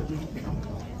dad said,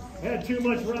 I had too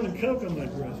much rum and coke on my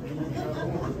breath.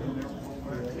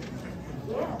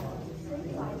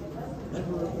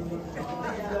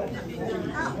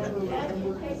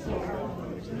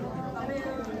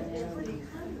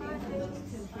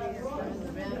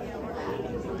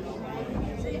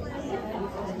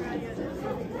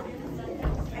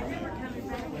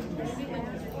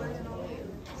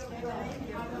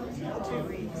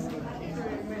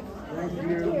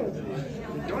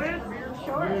 Enjoy it?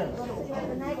 Sure.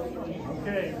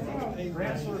 Okay.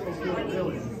 Grand Circle Tour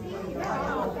Village. I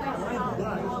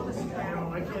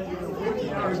can't do 40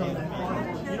 hours on that clock.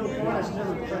 You know, clocks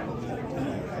never crack.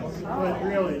 But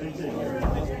really, they take care of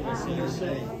it. They're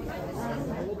safe.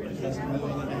 It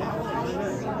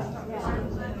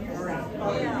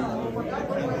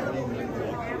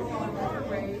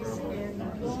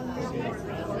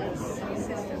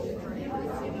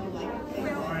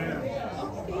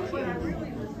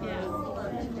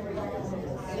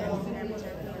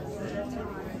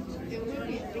would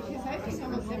be, because I think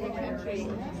almost every country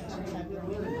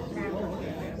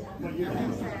I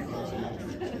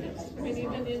mean,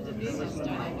 even Indonesia's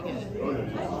starting to get it.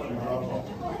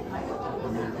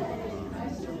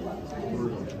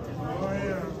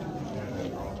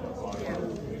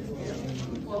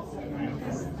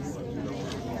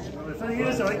 The thing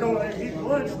is, I go and eat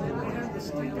lunch, they had the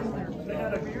steak in there, they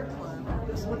had a beer.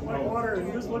 This looked like water,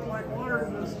 and this looked like water,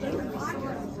 and this looked like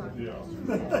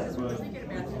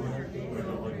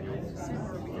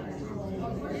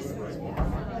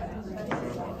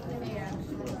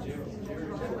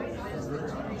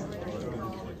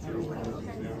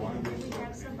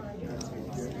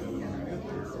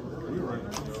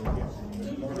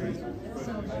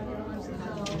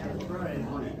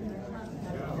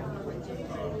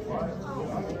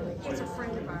It's a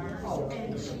friend of ours,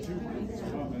 and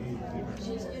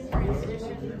she's in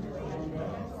transition.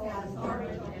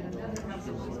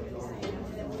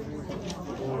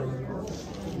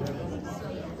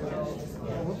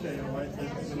 okay, all right,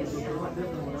 that's a little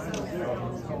different when I was there.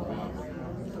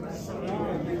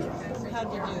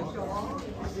 How'd you do?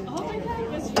 Oh my God,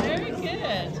 it was very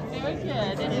good, very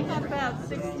good. And he had about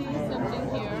 60 something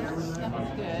here. That was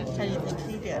good. How do you think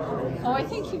he did? Oh, I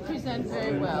think he presented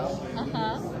very well.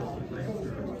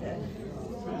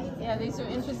 Yeah, these are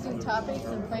interesting topics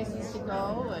and places to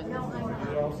go, and a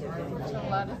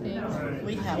lot of things.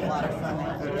 We had a lot of fun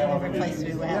at every place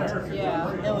we went.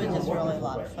 Yeah. It was just really a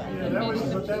lot of fun. Yeah, that was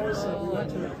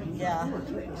Yeah.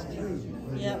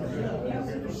 Yep.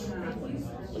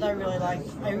 But I really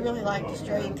liked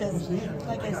Australia because,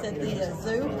 like I said, the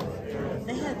zoo,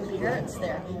 they had parrots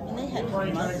there, and they had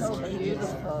humongous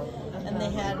cages, and they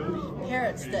had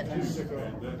parrots that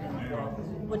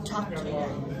would talk to you.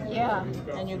 Yeah.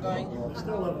 And you're going, who's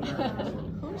talking to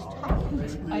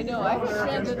me? I know. I have a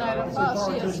friend in Idaho Falls.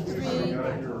 She has 3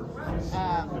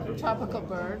 tropical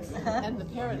birds, and the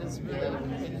parrot is really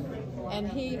pretty. And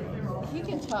he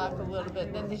can talk a little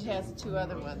bit. Then he has 2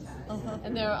 other ones,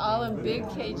 and they're all in big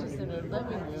cages in their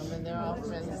living room, and they're all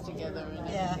friends together and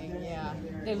everything. Yeah,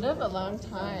 they live a long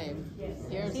time.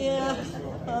 Years and years.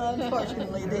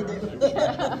 Unfortunately, they do.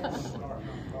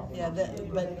 Yeah,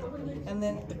 and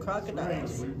then the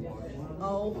crocodiles.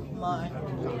 Oh my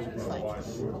gosh, it's like.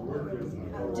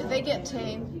 Did they get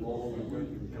tamed?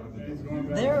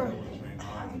 They're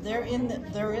in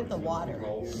the water,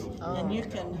 and you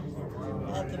can,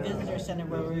 at the visitor center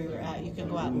where we were at, you can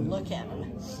go out and look at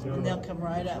them, and they'll come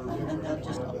right up, and then they'll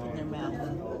just open their mouth.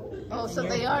 Oh, so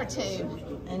they are tamed.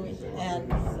 And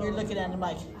you're looking at them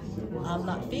like, I'm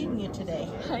not feeding you today.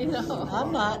 I know.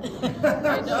 I'm not.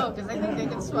 I know, because I think they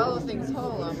can swallow things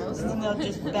whole almost. And they'll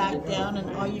just back down,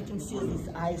 and all you can see is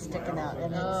these eyes sticking out.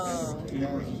 And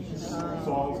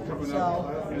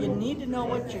so you need to know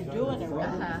what you're doing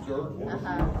around.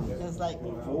 It's like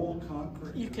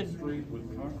you could,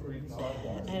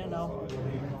 I don't know,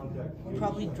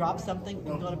 probably drop something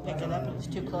and go to pick it up, and it's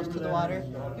too close to the water.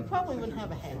 You probably wouldn't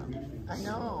have a hand. I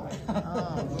know.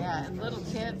 Oh, yeah, and little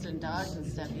kids and dogs and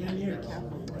stuff, you have to be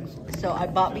careful. So I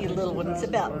bought me a little one. It's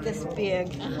about this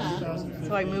big.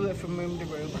 So I move it from room to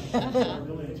room.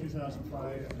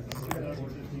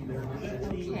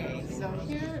 Okay, so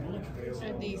here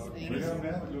are these things.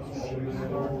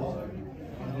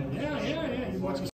 Yeah. You watch